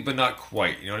easily, but not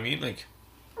quite. You know what I mean? Like,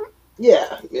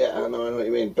 yeah, I know what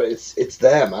you mean. But it's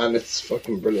there, man. It's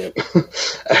fucking brilliant.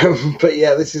 But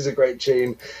yeah, this is a great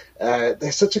tune.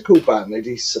 They're such a cool band. They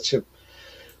do such a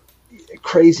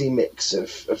crazy mix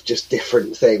of just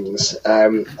different things,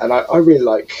 and I really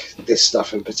like this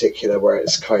stuff in particular, where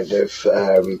it's kind of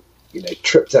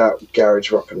tripped out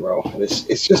garage rock and roll, and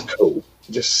it's just cool.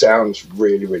 It just sounds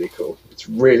really, really cool. It's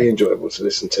really enjoyable to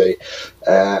listen to,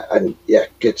 and yeah,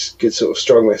 good sort of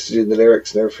strong message in the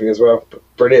lyrics and everything as well. But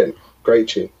brilliant, great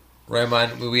tune. Right,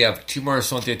 man. We have two more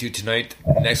songs to do tonight.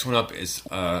 Next one up is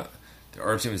the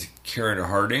artist name is Karen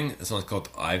Harding. This one's called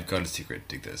I've Got a Secret.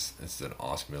 Dig this. It's an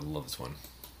awesome. I love this one.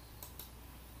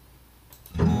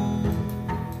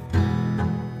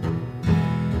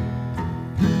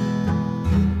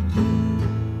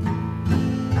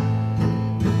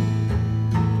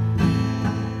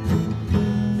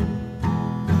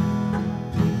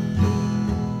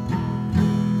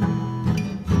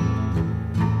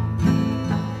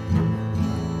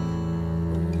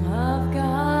 I've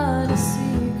got a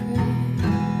secret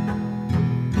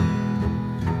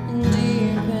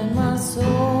deep in my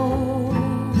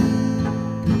soul.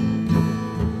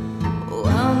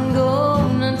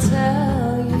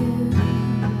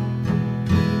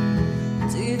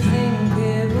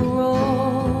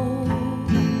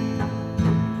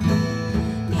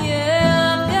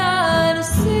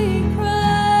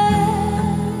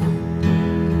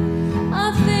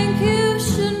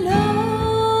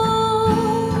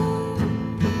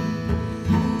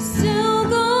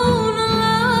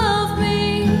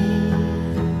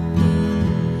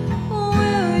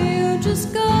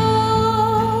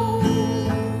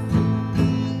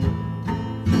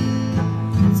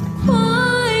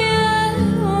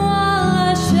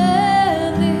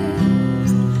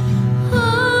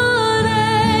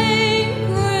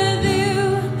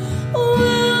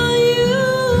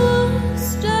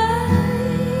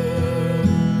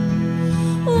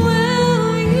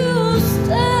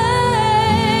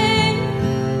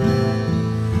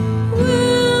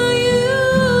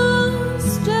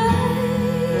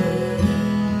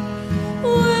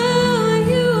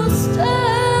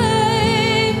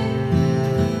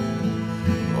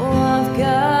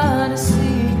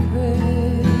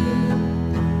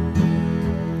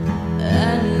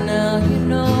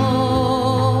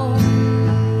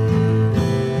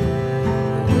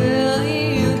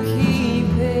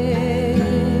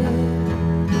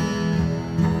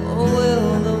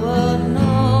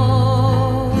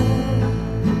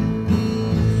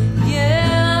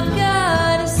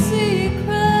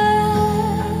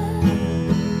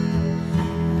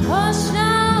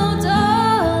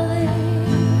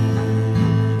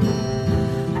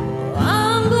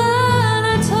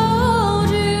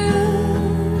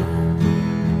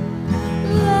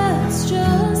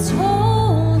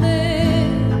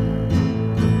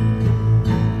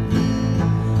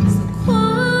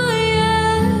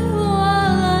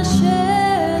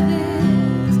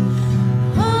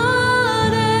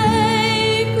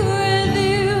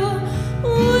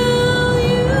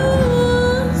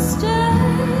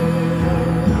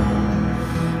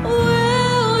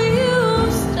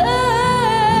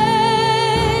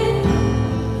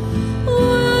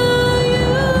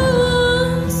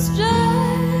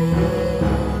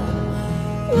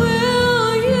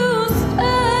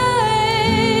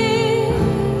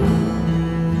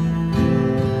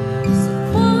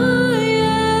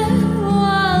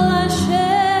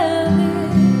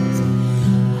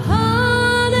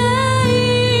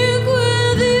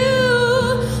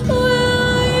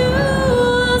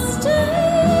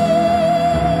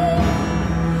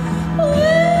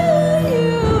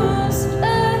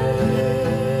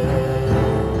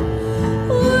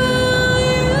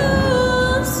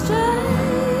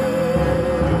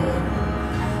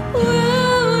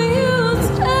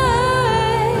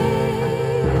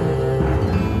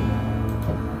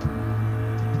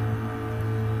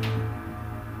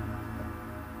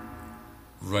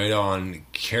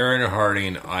 Karen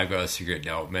Harding, I've Got a Secret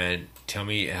Now. Man, tell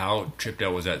me how tripped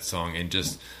out was that song, and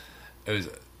just it was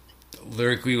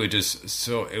lyrically, it was just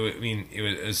so. It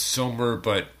was somber,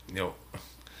 but yeah,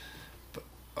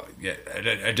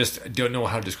 I just don't know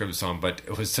how to describe the song, but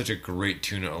it was such a great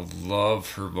tune. I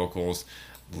love her vocals,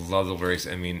 love the lyrics.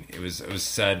 I mean, it was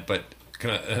sad, but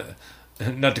kind of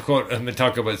not to quote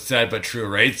Metallica, but sad but true,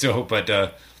 right? So,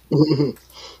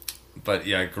 but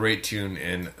yeah, great tune,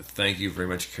 and thank you very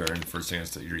much, Karen, for sending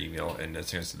us your email and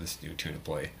sending us this new tune to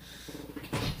play.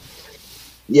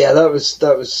 Yeah, that was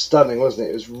stunning, wasn't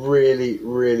it? It was really,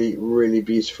 really, really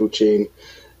beautiful tune.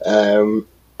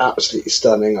 Absolutely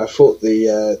stunning. I thought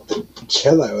the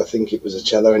cello, I think it was a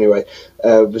cello anyway,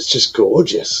 was just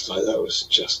gorgeous. Like, that was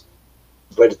just,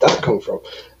 where did that come from?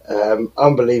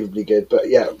 Unbelievably good. But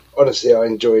yeah, honestly, I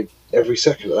enjoyed every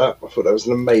second of that. I thought that was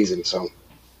an amazing song.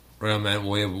 Right on, man.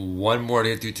 We have one more to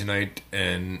get through tonight,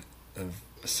 and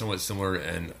somewhat similar,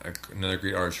 and another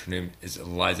great artist. Her name is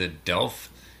Eliza Delph.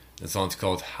 The song's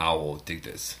called Howl. Dig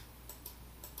this.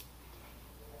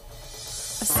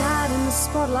 I sat in the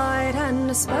spotlight and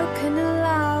I spoken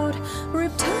aloud,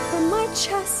 ripped open my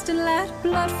chest and let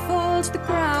blood fall to the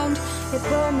ground. It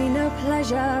brought me no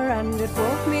pleasure and it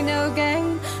brought me no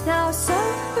gain. Now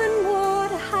soap and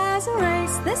water has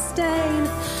erased this stain.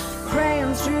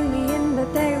 Crayons drew me in,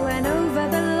 but they went over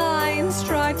the lines.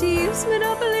 Tried to use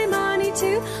Monopoly money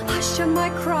to hush up my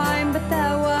crime, but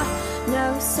there were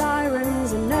no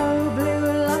sirens and no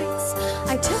blue lights.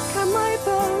 I took out my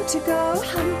bow to go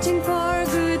hunting for a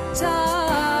good time.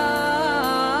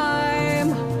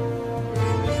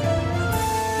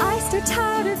 I stepped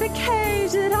out of the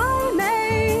cage that I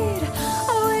made,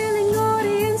 a willing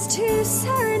audience to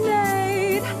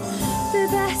serenade. The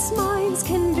best minds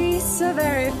can be so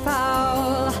very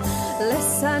foul.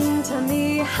 Listen to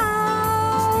me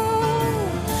howl.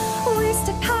 We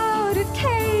step out of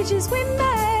cages we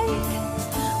make,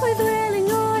 with willing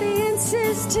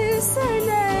audiences to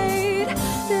serenade.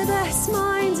 The best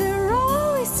minds are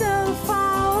always so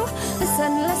foul.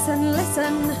 Listen, listen,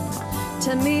 listen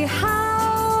to me howl.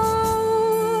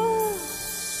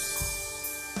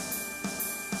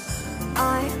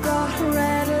 I've got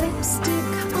red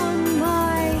lipstick on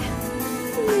my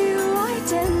new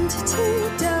identity.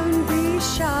 Don't be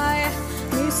shy.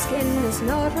 New skin is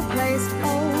not replaced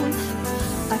old.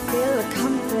 I feel a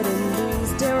comfort in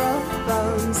these dear old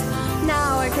bones.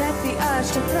 Now I get the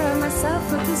urge to throw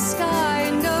myself at the sky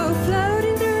and go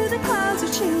floating through the clouds,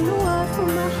 watching the world from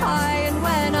a high. And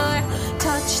when I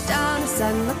touch down, I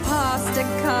send the past a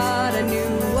card, a new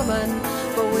woman,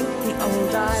 but with the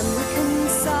old I'm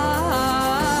reconciled.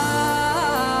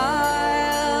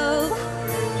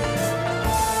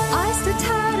 I stepped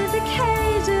out of the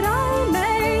cage that I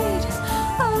made,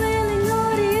 a willing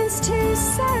audience to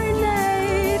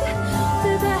serenade.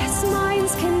 The best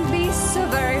minds can be so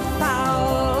very foul.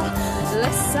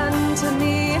 Listen to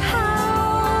me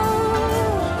howl.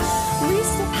 We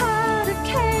step out of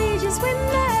cages we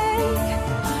make,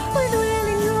 with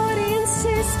willing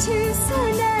audiences to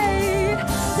serenade.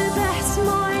 The best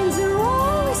minds are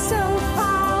always so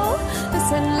foul.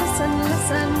 Listen, listen,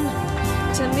 listen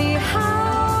to me howl.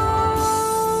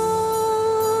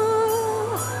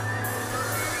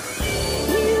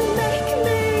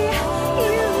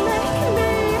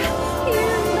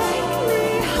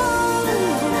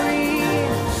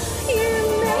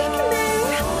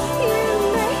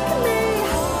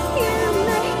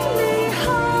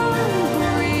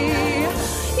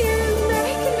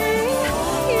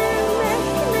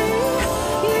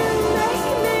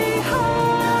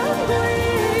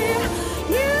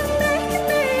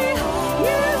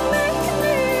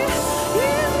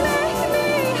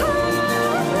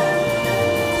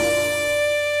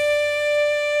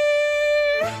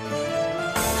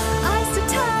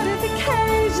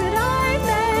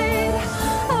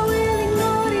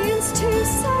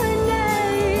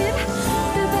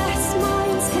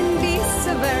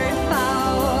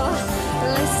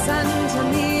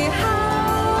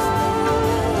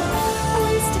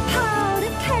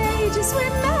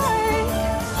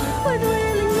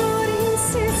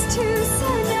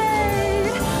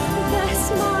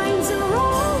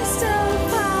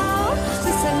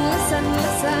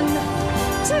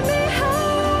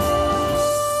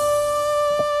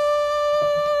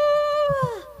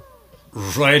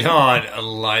 Right on,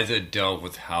 Eliza Delph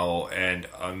with Howl, and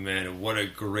man, what a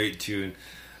great tune.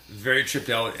 Very tripped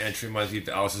out, and reminds me of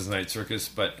Alice's Night Circus,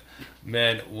 but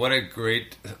man, what a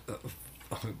great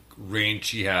range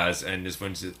she has, and just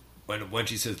when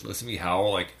she says, listen to me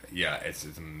howl, like, yeah, it's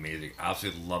amazing.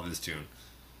 Absolutely love this tune.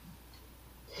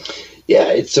 Yeah,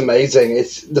 it's amazing.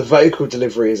 The vocal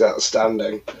delivery is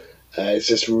outstanding. It's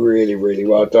just really, really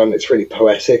well done. It's really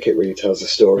poetic. It really tells a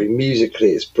story.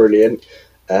 Musically, it's brilliant.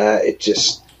 It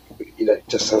just,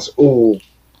 just has all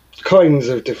kinds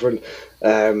of different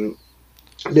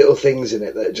little things in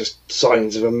it that are just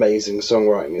signs of amazing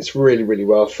songwriting. It's really, really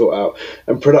well thought out.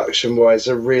 And production-wise,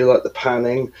 I really like the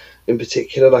panning in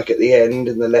particular, like at the end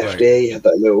in the left ear, you had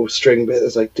that little string bit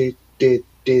that's like did,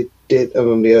 and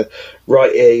on the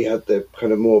right ear, you had the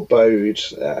kind of more bowed,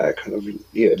 kind of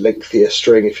lengthier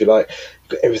string, if you like. You've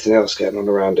got everything else going on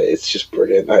around it. It's just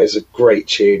brilliant. That is a great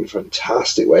tune.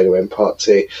 Fantastic way to end part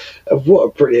 2. And what a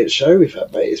brilliant show we've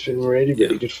had, mate. It's been really,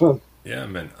 really good fun. Yeah,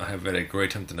 man. I have had a great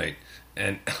time tonight.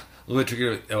 And a little bit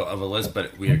tricky of a list,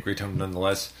 but we had a great time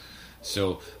nonetheless.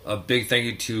 So a big thank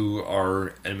you to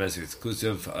our NMS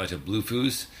exclusive, to Blue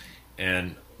Foos,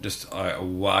 and just a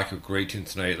whack of great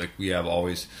tunes tonight, like we have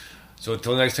always. So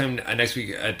until next time, next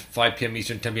week at 5 p.m.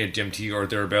 Eastern, 10 p.m. GMT or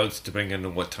thereabouts, depending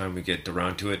on what time we get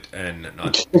around to it, and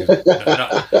not because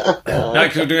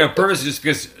we're doing it on purpose,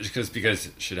 just because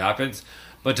shit happens.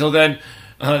 But until then,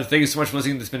 thank you so much for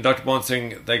listening. This has been Dr. Bond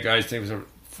saying, thank you guys, thank you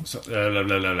Let's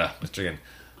try again.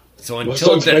 So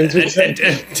until then, this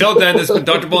has been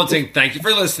Dr. Bond saying thank you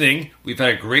for listening. We've had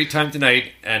a great time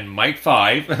tonight, and Mike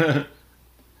 5.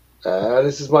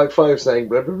 This is Mike 5 saying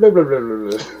blah, blah, blah, blah, blah,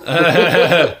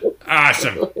 blah.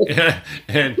 Awesome.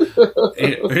 And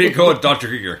here you go with Dr.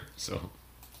 Krieger. So,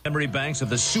 memory banks of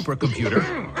the supercomputer.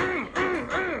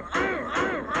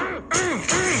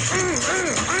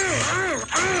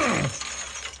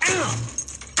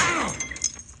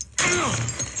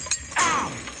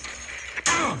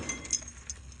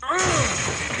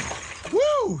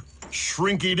 Woo!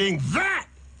 Shrink-eating that!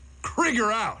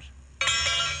 Krieger out!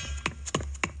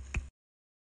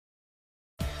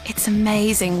 It's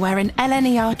amazing where an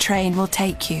LNER train will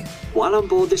take you. While on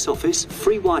board this office,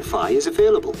 free Wi-Fi is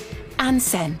available. And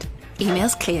send.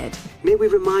 Emails cleared. May we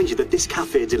remind you that this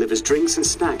cafe delivers drinks and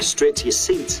snacks straight to your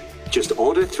seat. Just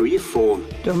order through your phone.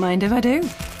 Don't mind if I do.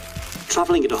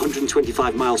 Travelling at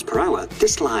 125 miles per hour,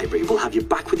 this library will have you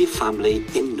back with your family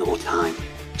in no time.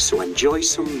 So enjoy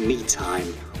some me time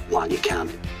while you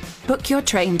can. Book your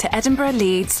train to Edinburgh,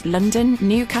 Leeds, London,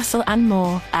 Newcastle and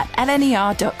more at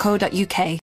lner.co.uk.